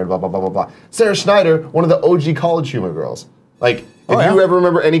Schneider and blah, blah, blah, blah, blah. Sarah Schneider, one of the OG College Humor girls. Like, if yeah? you ever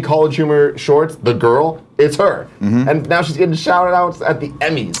remember any College Humor shorts, the girl, it's her. And now she's getting shout outs at the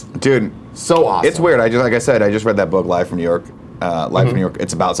Emmys. Dude, So awesome. it's weird. Like I said, I just read that book, Live from New York. Live from New York.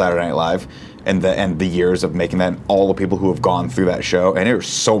 It's about Saturday Night Live and the years of making that. All the people who have gone through that show, and there's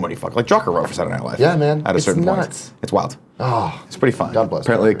so many like Drucker wrote for Saturday Night Live. Yeah, man. At a It's certain nuts. point, it's wild. Oh, It's pretty fun. God bless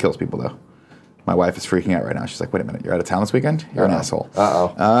Apparently, Drucker. it kills people though. My wife is freaking out right now. She's like, "Wait a minute, you're out of town this weekend? You're an asshole."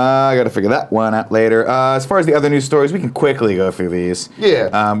 Uh-oh. I got to figure that one out later. As far as the other news stories, we can quickly go through these.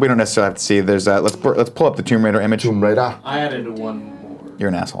 Yeah. We don't necessarily have to see. There's let's pull up the Tomb Raider image. Tomb Raider. I added one more. You're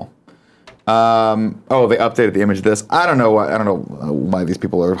an asshole. Oh, they updated the image of this. I don't know why these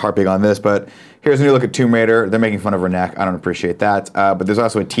people are harping on this, but here's a new look at Tomb Raider. They're making fun of her neck. I don't appreciate that. But there's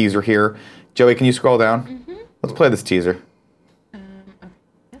also a teaser here. Joey, can you scroll down? Let's play this teaser.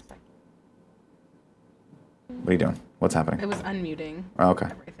 Yes, What are you doing? What's happening? it was unmuting Oh, okay.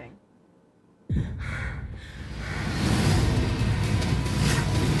 everything.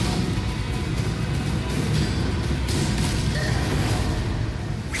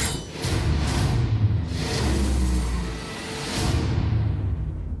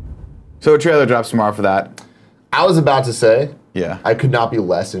 So a trailer drops tomorrow for that. I was about to say, Yeah. I could not be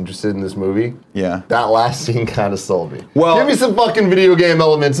less interested in this movie. Yeah. That last scene kind of sold me. Well- give me some fucking video game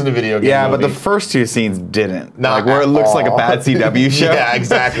elements in a video game. Yeah, but the movie. first 2 scenes didn't. Not like where it at looks like a all. bad CW show. Yeah,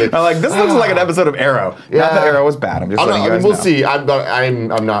 exactly. I'm like, this looks like an episode of Arrow. Not that Arrow was bad. I'm just letting you guys we'll know. see.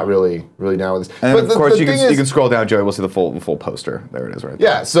 I'm not really down with this. And but of course, you thing can is- scroll down, Joey. We'll see the full poster. There it is, right there.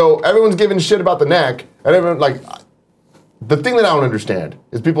 Yeah, so everyone's giving shit about the neck, and everyone like. The thing that I don't understand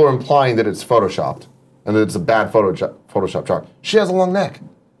is people are implying that it's photoshopped and that it's a bad Photoshop chart. She has a long neck.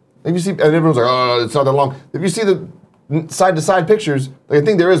 If you see, and everyone's like, "Oh, it's not that long." If you see the side-to-side pictures, like, I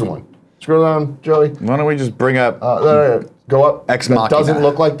think there is one. Scroll down, Joey. Why don't we just bring up? There, go up. Ex That Machina. doesn't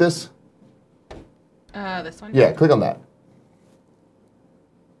look like this. This one? Yeah, click on that.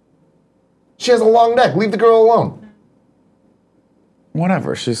 She has a long neck. Leave the girl alone.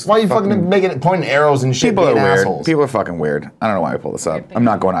 Whatever. She's. Why are you fucking making it pointing arrows and shit? People are being weird. assholes? People are fucking weird. I don't know why I pulled this up. I'm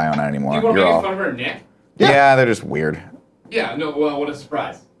not going eye on it anymore. People are You're making all. fun of her neck? Yeah, they're just weird. Yeah, no, well, what a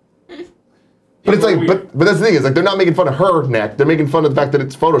surprise. But it's like, Weird. but that's the thing is like they're not making fun of her neck. They're making fun of the fact that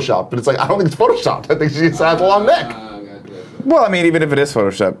it's photoshopped. But it's like I don't think it's photoshopped. I think she just has a long neck. Well, I mean, even if it is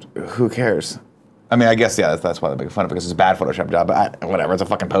photoshopped, who cares? I mean, I guess that's why they're making fun of it because it's a bad Photoshop job. But whatever, it's a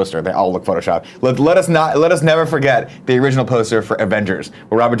fucking poster. They all look photoshopped. Let us never forget the original poster for Avengers,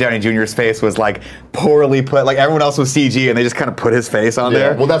 where Robert Downey Jr.'s face was like poorly put. Like everyone else was CG, and they just kind of put his face on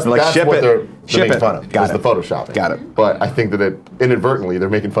there. Well, that's like, what they're making fun of. Got is it. the photoshopping. Got it. But I think that inadvertently they're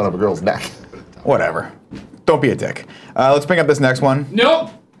making fun of a girl's neck. Whatever. Don't be a dick. Let's bring up this next one. Nope.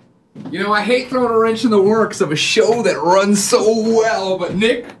 You know, I hate throwing a wrench in the works of a show that runs so well, but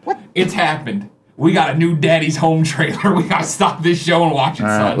Nick, it's happened. We got a new Daddy's Home trailer. We gotta stop this show and watch it, All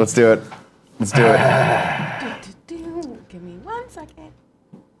son. right, let's do it. Let's do it. Give me 1 second.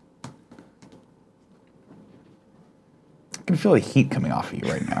 I can feel the heat coming off of you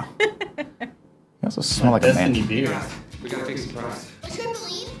right now. You also smell like a Destiny man. beer. We gotta fix the price.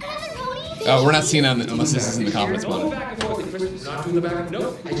 We're not seeing it unless this is in the comments Don't go mode. back and forth. Christmas, not doing the back.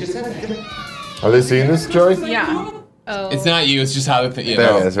 No, I just said that. Are they seeing this, Joey? Yeah. Oh. It's not you. It's just how the thing. Yeah, There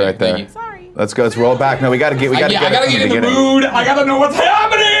no. it is, right there. Thank you. Sorry. Let's go. Let's roll it back. No, we gotta get. We gotta Yeah, get. I gotta it from get in the beginning. mood. I gotta know what's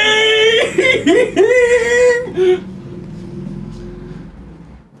happening.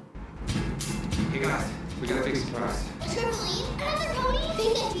 Hey guys, we gotta fix the price.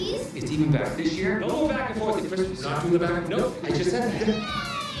 Trampoline? It's even back this year. Don't go back and forth at Christmas, not doing the back. No, I just said that.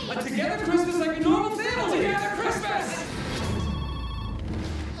 Like together Christmas like a normal family. Together Christmas.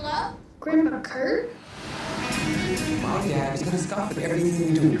 Hello? Grandpa Kurt? My dad is gonna scoff at everything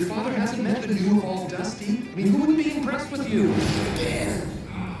you do. Your father hasn't met the new all Dusty. I mean, who would be impressed with you? Dan.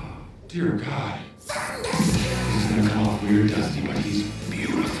 Dear God. This is gonna come off weird, Dusty, but he's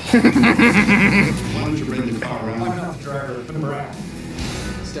beautiful. Why don't you bring the car around? I'm not the driver, but Brad.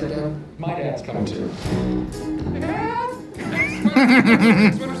 Step down. My dad's coming too.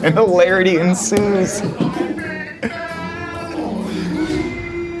 And hilarity ensues.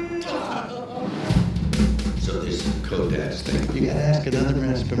 So this Kodak's thing. You gotta ask another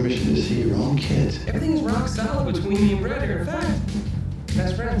man's permission to see your own kids. Everything is rock solid between me and Brad here. In fact,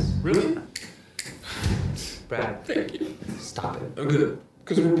 best friends. Really? Brad, thank you. Stop it. I'm good.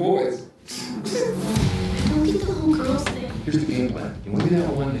 Because we're boys. Don't get the whole girls thing. Here's the game plan. You want to be that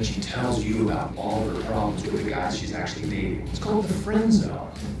one that she tells you about all her problems with the guys she's actually dating. It's called the friend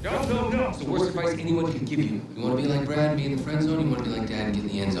zone. No. It's the worst advice anyone can give you. You want to be like Brad and be in the friend zone? You want to be like Dad and get in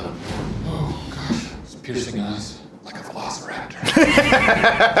the end zone? Oh, gosh. It's piercing eyes. Like a velociraptor.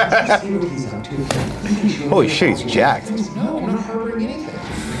 See what he's up to. Holy shit, he's jacked. No, I'm not harboring anything. I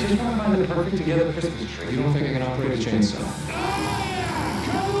just want to find the perfect together Christmas tree. You don't think I can operate a chainsaw?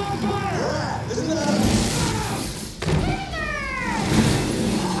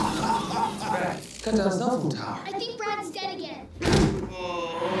 Brad, cut down cell phone tower. I think Brad's dead again.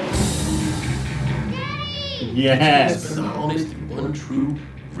 Yes. But not honest, one true,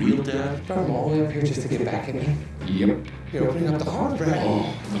 real dad. Brought him all the way up here just to get back at me. Yep. You're opening up the heart, Brad.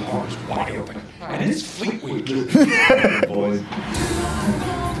 Oh, the heart is wide open. And it's Fleetweek. Boys.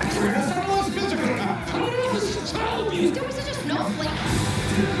 There was such a snowflake.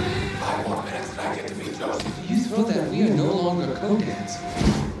 I want minutes that I get to meet Joe. You throw that, we are no longer co-dads.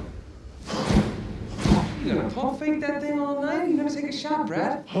 You gonna pump fake that thing all night? You never take a shot,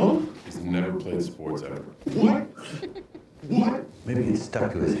 Brad? Huh? He's never played sports ever. What? What? Maybe it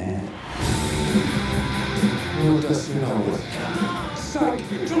stuck to his hand. No, Dusty, no. Psych,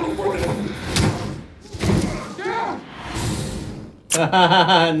 you don't work it. Yeah!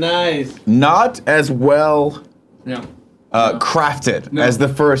 Nice. Not as well No. crafted No. as the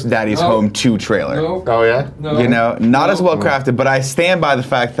first Daddy's No. Home 2 trailer. No. Oh yeah. No. You know, not No. as well crafted, but I stand by the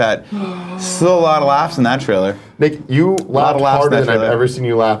fact that still a lot of laughs in that trailer. Nick, you laughed of laughs in harder that than I've trailer. ever seen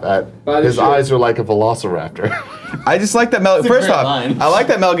you laugh at. By the His shit. eyes are like a velociraptor. I just like that Mel. a First great off, line. I like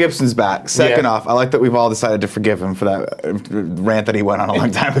that Mel Gibson's back. Second Yeah. off, I like that we've all decided to forgive him for that rant that he went on a long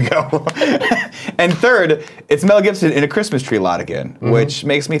time ago. And third, it's Mel Gibson in a Christmas tree lot again, which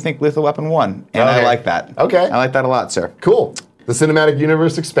makes me think Lethal Weapon 1, and I Okay. like that. Okay. I like that a lot, sir. Cool. The cinematic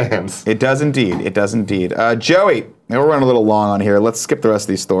universe expands. It does indeed. It does indeed. Joey, we're running a little long on here. Let's skip the rest of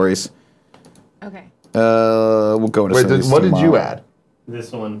these stories. Okay. We'll go into Wait, some of these what did you tomorrow. add? This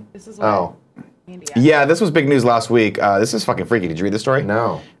is what Oh, Andy asked. Yeah, this was big news last week. This is fucking freaky. Did you read this story?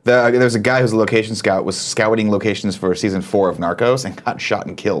 no. There's a guy who's a location scout, was scouting locations for season 4 of Narcos and got shot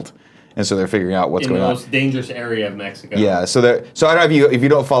and killed. And so they're figuring out what's In the going on. most dangerous area of Mexico. Yeah, so I don't know if you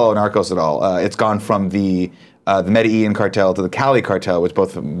don't follow Narcos at all. It's gone from the Medellin cartel to the Cali cartel, which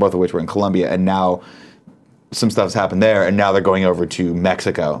both of which were in Colombia, and now some stuff's happened there, and now they're going over to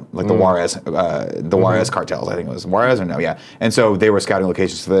Mexico, like the Juarez cartels. I think it was Juarez or no, yeah. And so they were scouting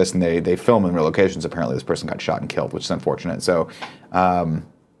locations for this, and they film in real locations. Apparently, this person got shot and killed, which is unfortunate. So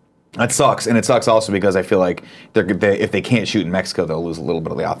That sucks, and it sucks also because I feel like if they can't shoot in Mexico, they'll lose a little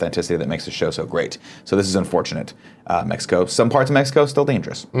bit of the authenticity that makes the show so great. So this is unfortunate. Mexico, some parts of Mexico still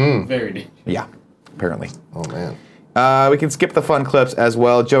dangerous. Very dangerous. Yeah, apparently. Oh man. We can skip the fun clips as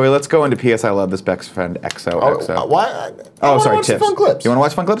well. Joey, let's go into PS I Love This Best Friend XOXO. Why? Oh, sorry, watch tips. The fun clips. You want to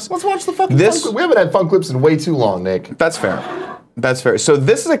watch fun clips? Let's watch the fucking This- fun clips. We haven't had fun clips in way too long, Nick. That's fair. That's fair. So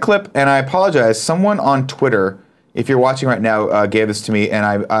this is a clip, and I apologize. Someone on Twitter, if you're watching right now, gave this to me, and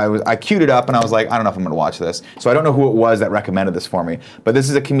I queued it up, and I was like, I don't know if I'm going to watch this. So I don't know who it was that recommended this for me. But this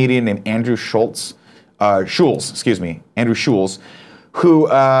is a comedian named Andrew Schulz, Andrew Schulz, who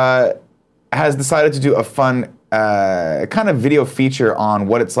has decided to do a fun kind of video feature on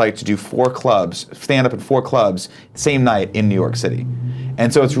what it's like to do stand up at 4 clubs, same night in New York City.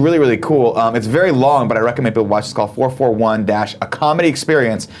 And so it's really, really cool. It's very long, but I recommend people watch. It's called 441 A Comedy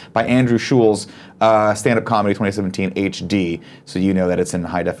Experience by Andrew Schulz, Stand-Up Comedy 2017 HD. So you know that it's in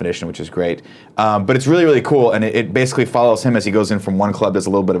high definition, which is great. But it's really, really cool, and it basically follows him as he goes in from one club, does a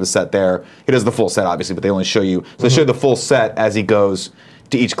little bit of a set there. He does the full set, obviously, but they only show you. So they show the full set as he goes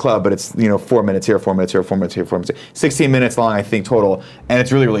to each club, but it's 4 minutes here, 4 minutes here, 4 minutes here, 4 minutes here. 16 minutes long, I think, total, and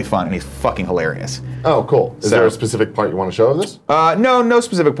it's really, really fun, and he's fucking hilarious. Oh, cool. Is So- there a specific part you want to show of this? No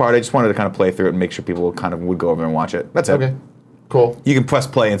specific part. I just wanted to kind of play through it and make sure people kind of would go over and watch it. That's it. Okay. Cool. You can press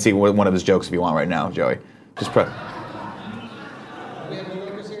play and see one of his jokes if you want right now, Joey. Just press. We have New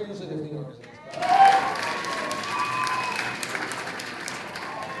Yorkers here. Usually there's New Yorkers in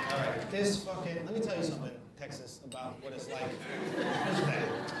this. All right, let me tell you something, Texas, about what it's like. Here's that.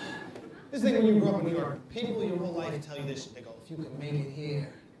 This thing when you grew up in New York, people your whole life tell you this shit. They go, if you can make it here,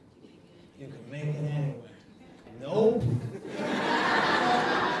 you can make it anywhere. Nope.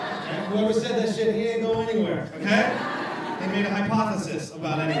 And whoever said that shit, he ain't going anywhere, okay? They made a hypothesis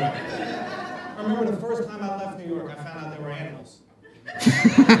about anywhere. I remember the first time I left New York, I found out there were animals.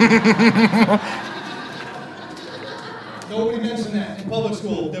 Nobody mentioned that in public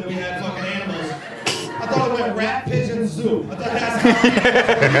school, that we had fucking animals. I thought it went rat, pigeon, zoo. I thought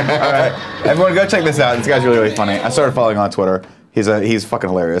that's All right, everyone, go check this out. This guy's really, really funny. I started following him on Twitter. He's fucking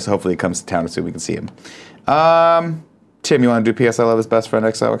hilarious. Hopefully, he comes to town soon. We can see him. Tim, you want to do PS I Love His Best Friend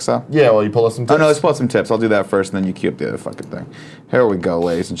XOXO? Yeah, well, you pull us some tips. Oh, no, let's pull up some tips. I'll do that first, and then you cue up the other fucking thing. Here we go,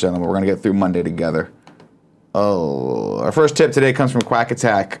 ladies and gentlemen. We're going to get through Monday together. Oh, our first tip today comes from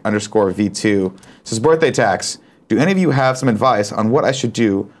QuackAttack_V2. It says, birthday tax. Do any of you have some advice on what I should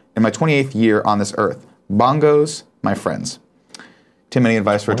do in my 28th year on this earth? Bongos, my friends. Tim, any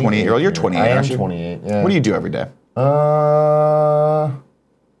advice for a 28-year-old? You're 28, I am aren't you? 28, yeah. What do you do every day?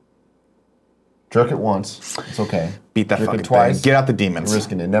 Jerk it once. It's okay. Beat that Jerk fucking it twice. thing. Get out the demons.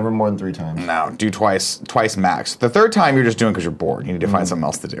 Risking it. Never more than 3 times. No, do twice max. The third time you're just doing because you're bored. You need to find something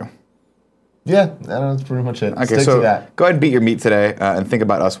else to do. Yeah, that's pretty much it. Okay, Stick so to that. go ahead and beat your meat today and think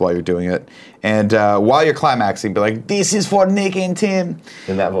about us while you're doing it. And while you're climaxing, be like, this is for Nick and Tim.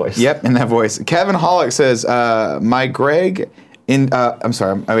 In that voice. Yep, in that voice. Kevin Hollick says, Greg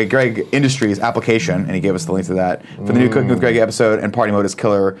Industries application, and he gave us the link to that, for the new Cooking with Greg episode, and Party Mode is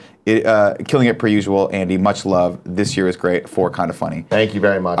killer. Killing it per usual, Andy. Much love. This year is great. 4 kind of funny. Thank you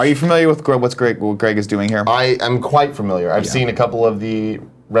very much. Are you familiar with what Greg is doing here? I am quite familiar. I've seen a couple of the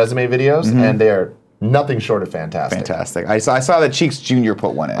resume videos, and they are nothing short of fantastic. Fantastic. I saw that Cheeks Jr.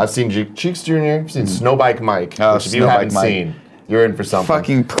 put one in. I've seen Cheeks Jr., I've seen Snowbike Mike, Oh, which if you Snowbike haven't Mike. seen, you're in for something.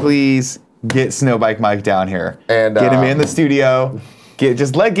 Fucking please get Snowbike Mike down here. And, get him in the studio. Give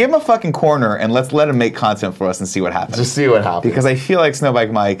him a fucking corner and let's let him make content for us and see what happens. Just see what happens. Because I feel like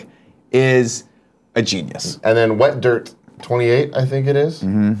Snowbike Mike is a genius. And then Wet Dirt 28, I think it is,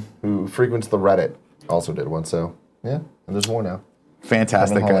 who frequents the Reddit, also did one. So, yeah, and there's more now.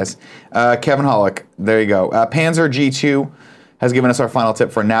 Fantastic, Kevin guys. Kevin Hollick, there you go. Panzer G2 has given us our final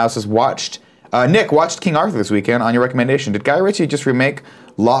tip for now. It says, Nick watched King Arthur this weekend on your recommendation. Did Guy Ritchie just remake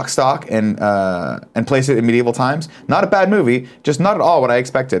Lock, Stock, and place it in medieval times? Not a bad movie, just not at all what I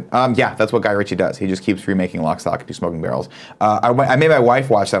expected. Yeah, that's what Guy Ritchie does. He just keeps remaking Lock, Stock, and Two Smoking Barrels. I made my wife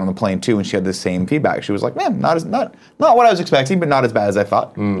watch that on the plane too, and she had the same feedback. She was like, "Man, not what I was expecting, but not as bad as I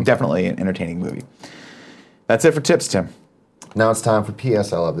thought. Definitely an entertaining movie." That's it for tips, Tim. Now it's time for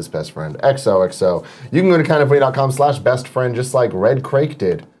PS I Love This Best Friend, XOXO. You can go to kindoffunny.com/bestfriend, just like Red Crake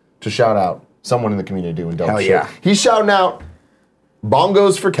did, to shout out someone in the community doing dope Hell shit. yeah. He's shouting out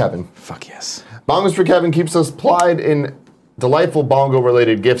Bongos for Kevin. Fuck yes. Bongos for Kevin keeps us plied in delightful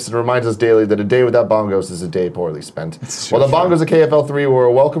bongo-related gifts and reminds us daily that a day without bongos is a day poorly spent. While the bongos at KFL3 were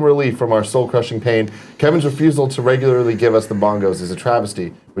a welcome relief from our soul-crushing pain, Kevin's refusal to regularly give us the bongos is a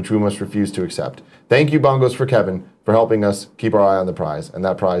travesty, which we must refuse to accept. Thank you, Bongos for Kevin, for helping us keep our eye on the prize, and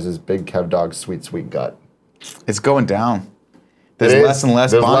that prize is Big Kev Dog's sweet, sweet gut. It's going down. There's It is. less and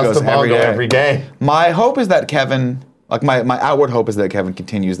less There's bongos less to every bongo day. every day. My hope is that Kevin, like my outward hope is that Kevin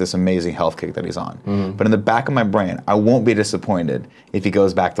continues this amazing health kick that he's on. Mm-hmm. But in the back of my brain, I won't be disappointed if he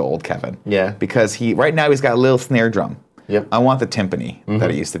goes back to old Kevin. Yeah. Because right now he's got a little snare drum. Yep. I want the timpani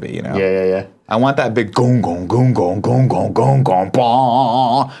that it used to be, you know? Yeah. I want that big gong gong gong gong gong gong gong gong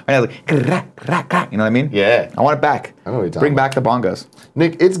bong. Right now, like, you know what I mean? Yeah. I want it back. I know what you're talking Bring about. back the bongos.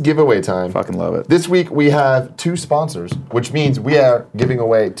 Nick, it's giveaway time. Fucking love it. This week we have 2 sponsors, which means we are giving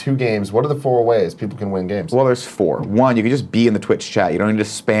away 2 games. What are the 4 ways people can win games? Well, there's 4. 1, you can just be in the Twitch chat. You don't need to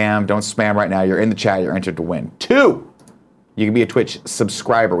spam. Don't spam right now. You're in the chat. You're entered to win. 2, you can be a Twitch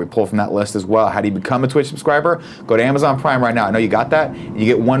subscriber. We pull from that list as well. How do you become a Twitch subscriber? Go to Amazon Prime right now. I know you got that. You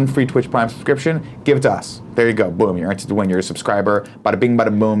get 1 free Twitch Prime subscription. Give it to us. There you go. Boom. You're entered to win. You're a subscriber. Bada bing,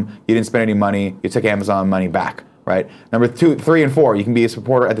 bada boom. You didn't spend any money. You took Amazon money back. Right? Number 2, 3, and 4, you can be a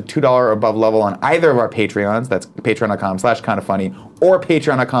supporter at the $2 or above level on either of our Patreons. That's patreon.com/kindafunny or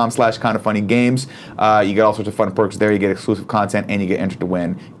patreon.com/kindafunnygames. You get all sorts of fun perks there. You get exclusive content, and you get entered to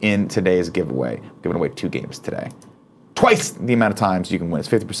win in today's giveaway. We're giving away 2 games today. Twice the amount of times you can win. It's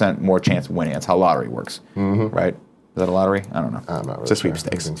 50% more chance of winning. That's how lottery works. Right? Is that a lottery? I don't know. I'm not really It's a sure how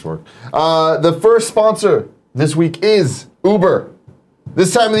sweepstakes. things work. The first sponsor this week is Uber.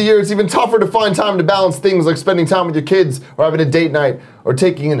 This time of the year, it's even tougher to find time to balance things like spending time with your kids or having a date night or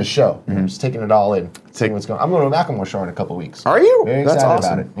taking in a show. Just taking it all in. Seeing what's going on. I'm going to a Macklemore show in a couple weeks. Are you? Very That's excited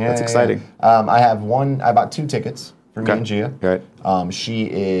awesome. about it. Yeah, That's yeah, exciting. yeah. I bought 2 tickets for me and Gia. Right. She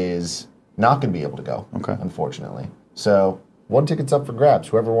is not going to be able to go, Okay. unfortunately. So 1 ticket's up for grabs.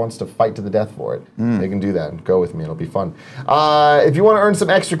 Whoever wants to fight to the death for it, they can do that and go with me. It'll be fun. If you want to earn some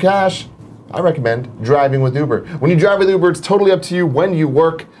extra cash, I recommend driving with Uber. When you drive with Uber, it's totally up to you when you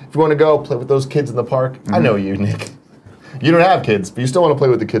work. If you want to go play with those kids in the park, I know you, Nick. You don't have kids, but you still want to play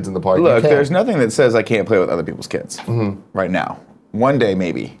with the kids in the park. Look, you can. there's nothing that says I can't play with other people's kids right now. One day,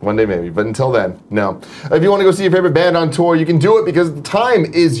 maybe. One day maybe, but until then, no. If you want to go see your favorite band on tour, you can do it because the time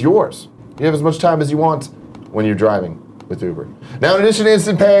is yours. You have as much time as you want when you're driving with Uber. Now, in addition to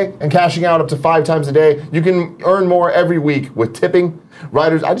instant pay and cashing out up to 5 times a day, you can earn more every week with tipping.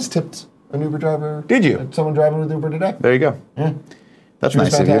 Riders, I just tipped an Uber driver. Did you? Someone driving with Uber today. There you go. Yeah. That's She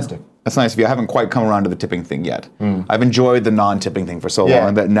was nice of fantastic. you. That's nice of you. I haven't quite come around to the tipping thing yet. I've enjoyed the non-tipping thing for so Yeah.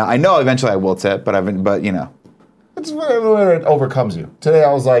 long that now I know eventually I will tip, but you know. It's where it overcomes you. Today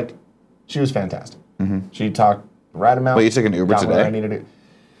I was like, she was fantastic. She talked the right amount. Well, you took an Uber got where today? I needed it.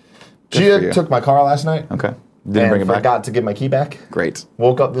 Good for you. She took my car last night. Okay. Didn't and bring it back. forgot to give my key back. Great.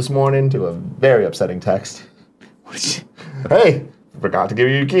 Woke up this morning to a very upsetting text. Hey, forgot to give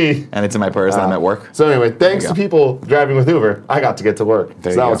you your key. And it's in my purse and I'm at work. So anyway, thanks you to go. people driving with Uber, I got to get to work. There so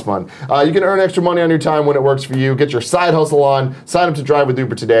you that go. was fun. You can earn extra money on your time when it works for you. Get your side hustle on. Sign up to drive with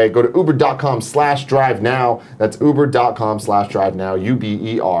Uber today. Go to uber.com/drive now. That's uber.com/drive now.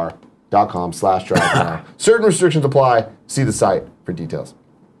 UBER.com/drive now. Certain restrictions apply. See the site for details.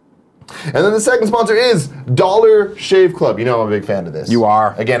 And then the second sponsor is Dollar Shave Club. You know I'm a big fan of this. You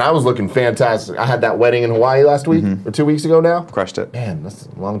are. Again, I was looking fantastic. I had that wedding in Hawaii last week, or 2 weeks ago now. Crushed it. Man, that's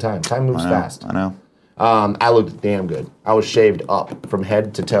a long time. Time moves I know. fast. I know. I looked damn good. I was shaved up from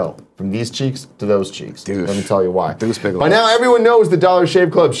head to toe, from these cheeks to those cheeks. Douche. Let me tell you why. Douche Bigelow. By now, everyone knows the Dollar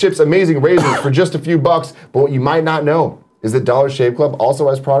Shave Club ships amazing razors for just a few bucks, but what you might not know is that Dollar Shave Club also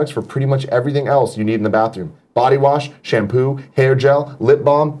has products for pretty much everything else you need in the bathroom. Body wash, shampoo, hair gel, lip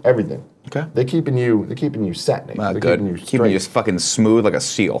balm, everything. Okay. They're keeping you set, Nick. They're Good. keeping you Keeping you straight. fucking smooth like a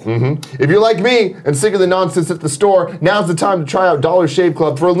seal. If you're like me and sick of the nonsense at the store, now's the time to try out Dollar Shave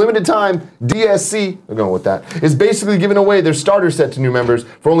Club. For a limited time, DSC, we're going with that, is basically giving away their starter set to new members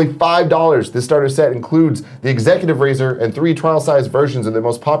for only $5. This starter set includes the executive razor and 3 trial-size versions of their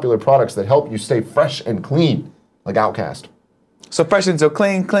most popular products that help you stay fresh and clean, like Outcast. So fresh and so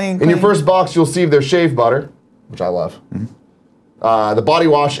clean. In your first box, you'll receive their shave butter, which I love, the body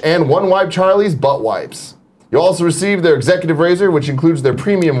wash, and One Wipe Charlie's butt wipes. You'll also receive their executive razor, which includes their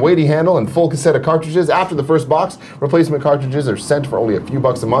premium weighty handle and full cassette of cartridges. After the first box, replacement cartridges are sent for only a few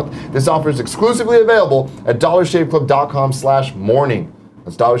bucks a month. This offer is exclusively available at dollarshaveclub.com/morning.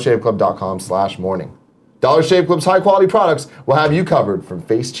 That's dollarshaveclub.com/morning. Dollar Shave Club's high-quality products will have you covered from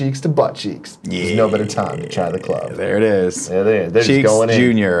face cheeks to butt cheeks. There's no better time to try the club. There it is. There it is. They're Cheeks just going in.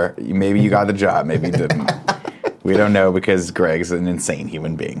 Junior. Maybe you got the job. Maybe you didn't. We don't know because Greg's an insane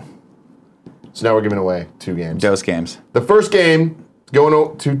human being. So now we're giving away 2 games. Dose games. The first game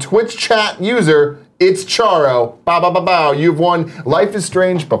going to Twitch chat user, it's Charo. Bow, bow, bow, bow. You've won Life is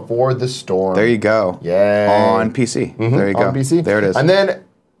Strange Before the Storm. There you go. Yay. On PC. There you go. On PC. There it is. And then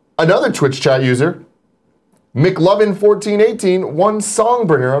another Twitch chat user, McLovin1418 won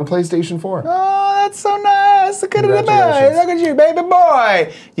Songbringer on PlayStation 4. Oh, that's so nice. Look at it, boy. Congratulations. Look at you, baby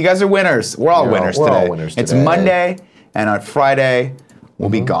boy. You guys are winners. We're all winners we're today. all winners It's today. Monday, and on Friday, we'll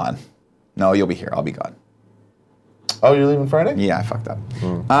be gone. No, you'll be here. I'll be gone. Oh, you're leaving Friday? Yeah, I fucked up.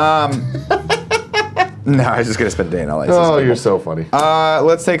 No, I was just going to spend the day in LA. Oh, you're so funny.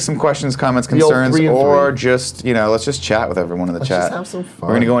 Let's take some questions, comments, The old concerns, 3 and or 3. just, let's just chat with everyone in the chat. just have some fun.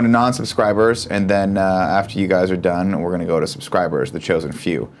 We're going to go into non-subscribers, and then after you guys are done, we're going to go to subscribers, the chosen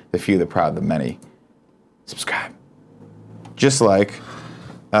few, the proud, the many. Subscribe. Just like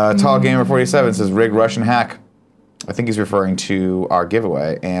Tall Gamer 47 says, rigged Russian hack. I think he's referring to our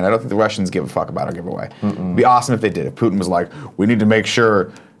giveaway, and I don't think the Russians give a fuck about our giveaway. It'd be awesome if they did. If Putin was like, we need to make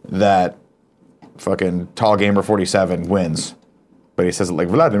sure that fucking Tall Gamer 47 wins. But he says it like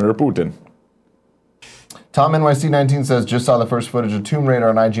Vladimir Putin. Tom NYC19 says, just saw the first footage of Tomb Raider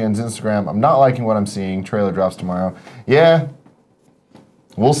on IGN's Instagram. I'm not liking what I'm seeing. Trailer drops tomorrow. Yeah,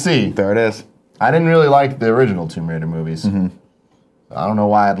 we'll see. There it is. I didn't really like the original Tomb Raider movies. I don't know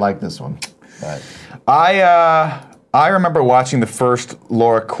why I'd like this one. But I remember watching the first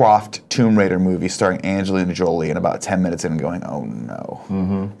Lara Croft Tomb Raider movie starring Angelina Jolie, and about 10 minutes in and going, oh no.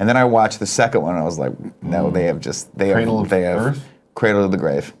 And then I watched the second one, and I was like, no, they have Cradle of Earth? Cradle of the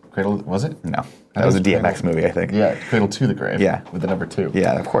Grave. Cradle, was it? No, that was a DMX movie, I think. Yeah, Cradle to the Grave. Yeah. With the number 2.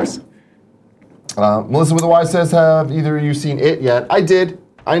 Yeah, of course. Melissa with a Y says, have either of you seen It yet? I did.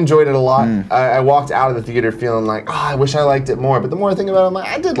 I enjoyed it a lot. I walked out of the theater feeling like, I wish I liked it more. But the more I think about it, I'm like,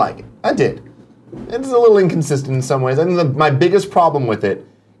 I did like it. I did. It's a little inconsistent in some ways. I think my biggest problem with it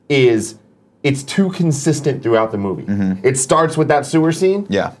is it's too consistent throughout the movie. It starts with that sewer scene.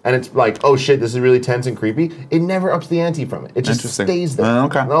 Yeah. And it's like, oh shit, this is really tense and creepy. It never ups the ante from it. It just Interesting. stays there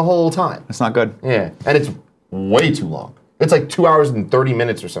Okay. the whole time. That's not good. Yeah. And it's way too long. It's like 2 hours and 30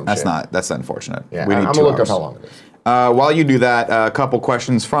 minutes or something. That's unfortunate. Yeah, We need I'm 2 gonna look hours. up how long it is. While you do that, a couple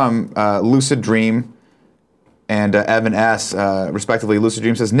questions from Lucid Dream and Evan S. Respectively. Lucid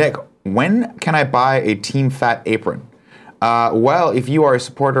Dream says, Nick, when can I buy a Team Fat apron? Well, if you are a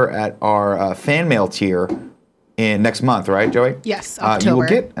supporter at our fan mail tier in next month, right, Joey? Yes, You will October.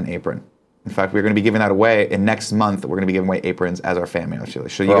 get an apron. In fact, we're going to be giving that away. And next month, we're going to be giving away aprons as our fan mail tier.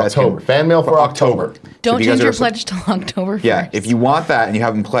 So you guys October. can Fan mail for October. Don't if you guys change your are- pledge till October 1st. Yeah, if you want that and you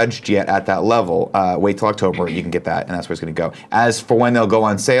haven't pledged yet at that level, wait till October. You can get that, and that's where it's going to go. As for when they'll go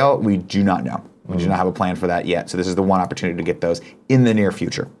on sale, we do not know. We do not have a plan for that yet. So this is the one opportunity to get those in the near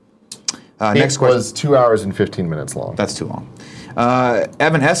future. Next It question. was 2 hours and 15 minutes long. That's too long.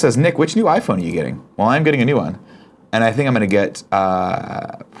 Evan S. says, Nick, which new iPhone are you getting? Well, I'm getting a new one. And I think I'm going to get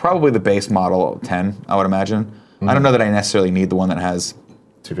probably the base model 10, I would imagine. I don't know that I necessarily need the one that has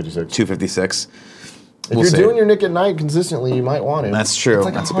 256. If you're doing your Nick at Night consistently, you might want it. That's true. It's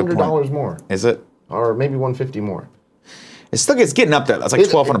like That's a good $100 point. more. Is it? Or maybe $150 more. It's getting up there. That's like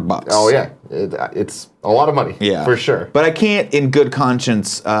 $1,200. Oh, yeah. It's a lot of money. Yeah. For sure. But I can't, in good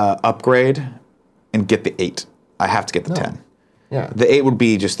conscience, upgrade and get the 8. I have to get the 10. Yeah. The 8 would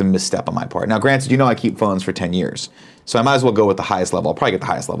be just a misstep on my part. Now, granted, I keep phones for 10 years. So I might as well go with the highest level. I'll probably get the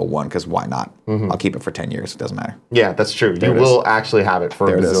highest level 1, because why not? I'll keep it for 10 years. It doesn't matter. Yeah, that's true. There You it is. will actually have it for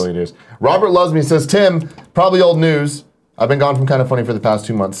There a it is. bazillion years. Robert loves me says, Tim, probably old news. I've been gone from Kind of Funny for the past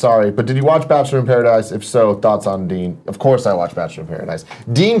 2 months. Sorry, but did you watch Bachelor in Paradise? If so, thoughts on Dean? Of course I watched Bachelor in Paradise.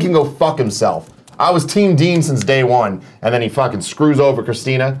 Dean can go fuck himself. I was Team Dean since day one, and then he fucking screws over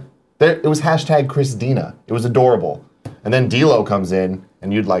Christina. It was hashtag Christina. It was adorable. And then D'Lo comes in,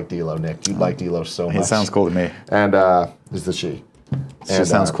 and you'd like D'Lo, Nick. You'd like D'Lo so much. He sounds cool to me. And is the she. She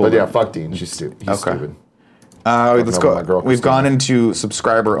sounds cool But to yeah, me. fuck Dean. He's stupid. Let's Let's over my go. girl, We've Christina. gone into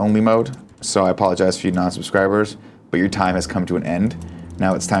subscriber only mode, so I apologize for you non-subscribers, but your time has come to an end.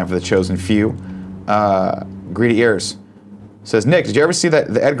 Now it's time for the chosen few. Greedy Ears says, Nick, did you ever see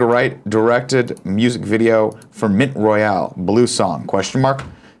that the Edgar Wright directed music video for Mint Royale, Blue Song? ?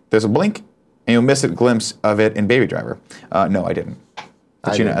 There's a blink, and you'll miss a glimpse of it in Baby Driver. No, I didn't.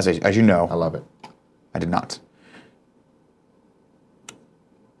 But I as did. you know, I love it. I did not.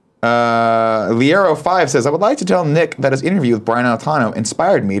 Liero5 says, I would like to tell Nick that his interview with Brian Altano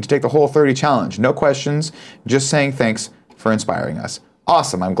inspired me to take the Whole30 challenge. No questions, just saying thanks for inspiring us.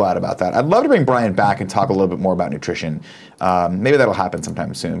 Awesome, I'm glad about that. I'd love to bring Brian back and talk a little bit more about nutrition. Maybe that'll happen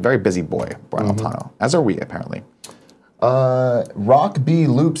sometime soon. Very busy boy, Brian Altano, as are we, apparently. Rock B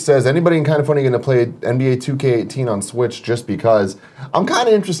Loop says, anybody in Kind of Funny going to play NBA 2K18 on Switch just because? I'm kind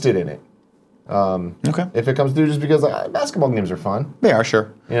of interested in it. Okay. If it comes through, just because basketball games are fun. They are,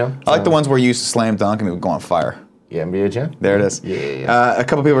 sure. You know? I like the ones where you used to slam dunk and it would go on fire. Yeah, NBA Jam. There it is. Yeah. A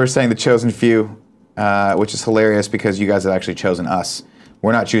couple people are saying the chosen few, which is hilarious because you guys have actually chosen us.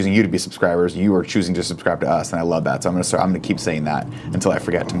 We're not choosing you to be subscribers. You are choosing to subscribe to us, and I love that. So I'm gonna keep saying that until I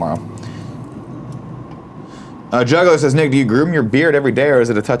forget tomorrow. Juggler says, Nick, do you groom your beard every day, or is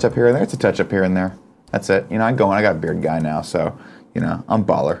it a touch up here and there? It's a touch up here and there. That's it. You know, I got a beard guy now, so you know, I'm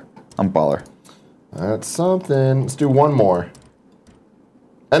baller. That's something. Let's do one more.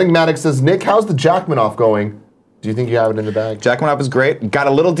 Enigmatic says, Nick, how's the Jackmanoff going? Do you think you have it in the bag? Jackmanoff is great. Got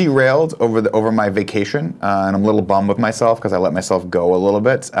a little derailed over my vacation, and I'm a little bummed with myself because I let myself go a little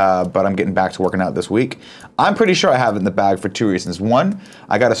bit, but I'm getting back to working out this week. I'm pretty sure I have it in the bag for 2 reasons. One,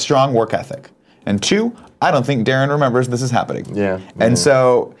 I got a strong work ethic. And 2, I don't think Darren remembers this is happening. Yeah. And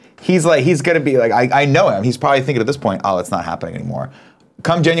so he's going to be like, I know him. He's probably thinking at this point, oh, it's not happening anymore.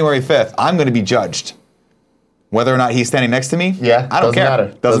 Come January 5th, I'm going to be judged. Whether or not he's standing next to me, Yeah, I don't doesn't care.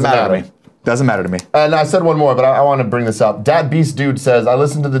 matter. Doesn't matter to me. Doesn't matter to me. And I said one more, but I want to bring this up. Dad Beast Dude says, I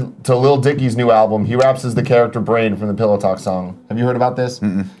listened to Lil Dicky's new album. He raps as the character Brain from the Pillow Talk song. Have you heard about this?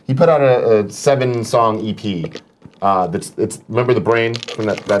 Mm-mm. He put out a 7-song EP. It's remember the Brain from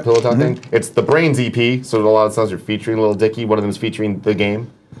that Pillow Talk thing? It's the Brain's EP, so a lot of songs are featuring Lil Dicky. One of them is featuring The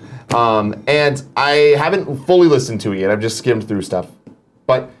Game. And I haven't fully listened to it yet. I've just skimmed through stuff.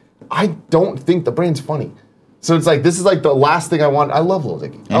 But I don't think the Brain's funny. So it's like, this is like the last thing I want. I love Lil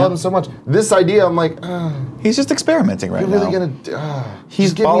Dicky. I love him so much. This idea, I'm like, he's just experimenting right you're now. really gonna, He's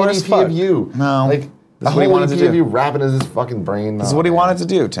just give me baller an as EP fuck. of you. No. Like, This a is what he whole wanted to EP do. of you rapping as his fucking Brain. This is what he wanted to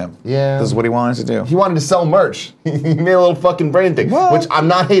do, Tim. Yeah. This is what he wanted to do. He wanted to sell merch. He made a little fucking Brain thing, Well, which I'm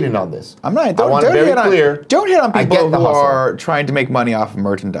not hating on this. I'm not. I want it very clear. Don't hit on I people get the who hustle. are trying to make money off of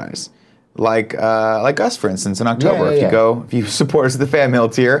merchandise. Like us, for instance, in October. Yeah. If you support us at the fan mail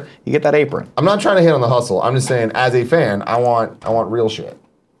tier, you get that apron. I'm not trying to hit on the hustle. I'm just saying, as a fan, I want real shit,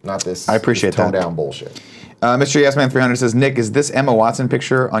 not this. I appreciate toned that. down bullshit. Mr. Yesman300 says, Nick, is this Emma Watson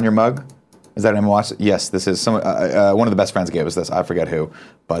picture on your mug? Is that Emma Watson? Yes, this is. One of the best friends gave us this. I forget who,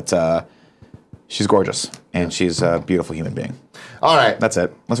 but she's gorgeous and she's a beautiful human being. All right, That's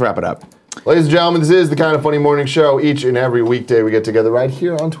it. Let's wrap it up. ladies and gentlemen, this is the Kind of Funny Morning Show. Each and every weekday, we get together right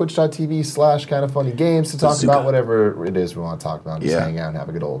here on twitch.tv/kindoffunnygames to talk about whatever it is we want to talk about. Just hang out and have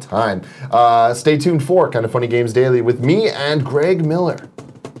a good old time. Stay tuned for Kind of Funny Games Daily with me and Greg Miller.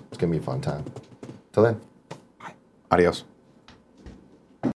 It's gonna be a fun time. Till then, Adios.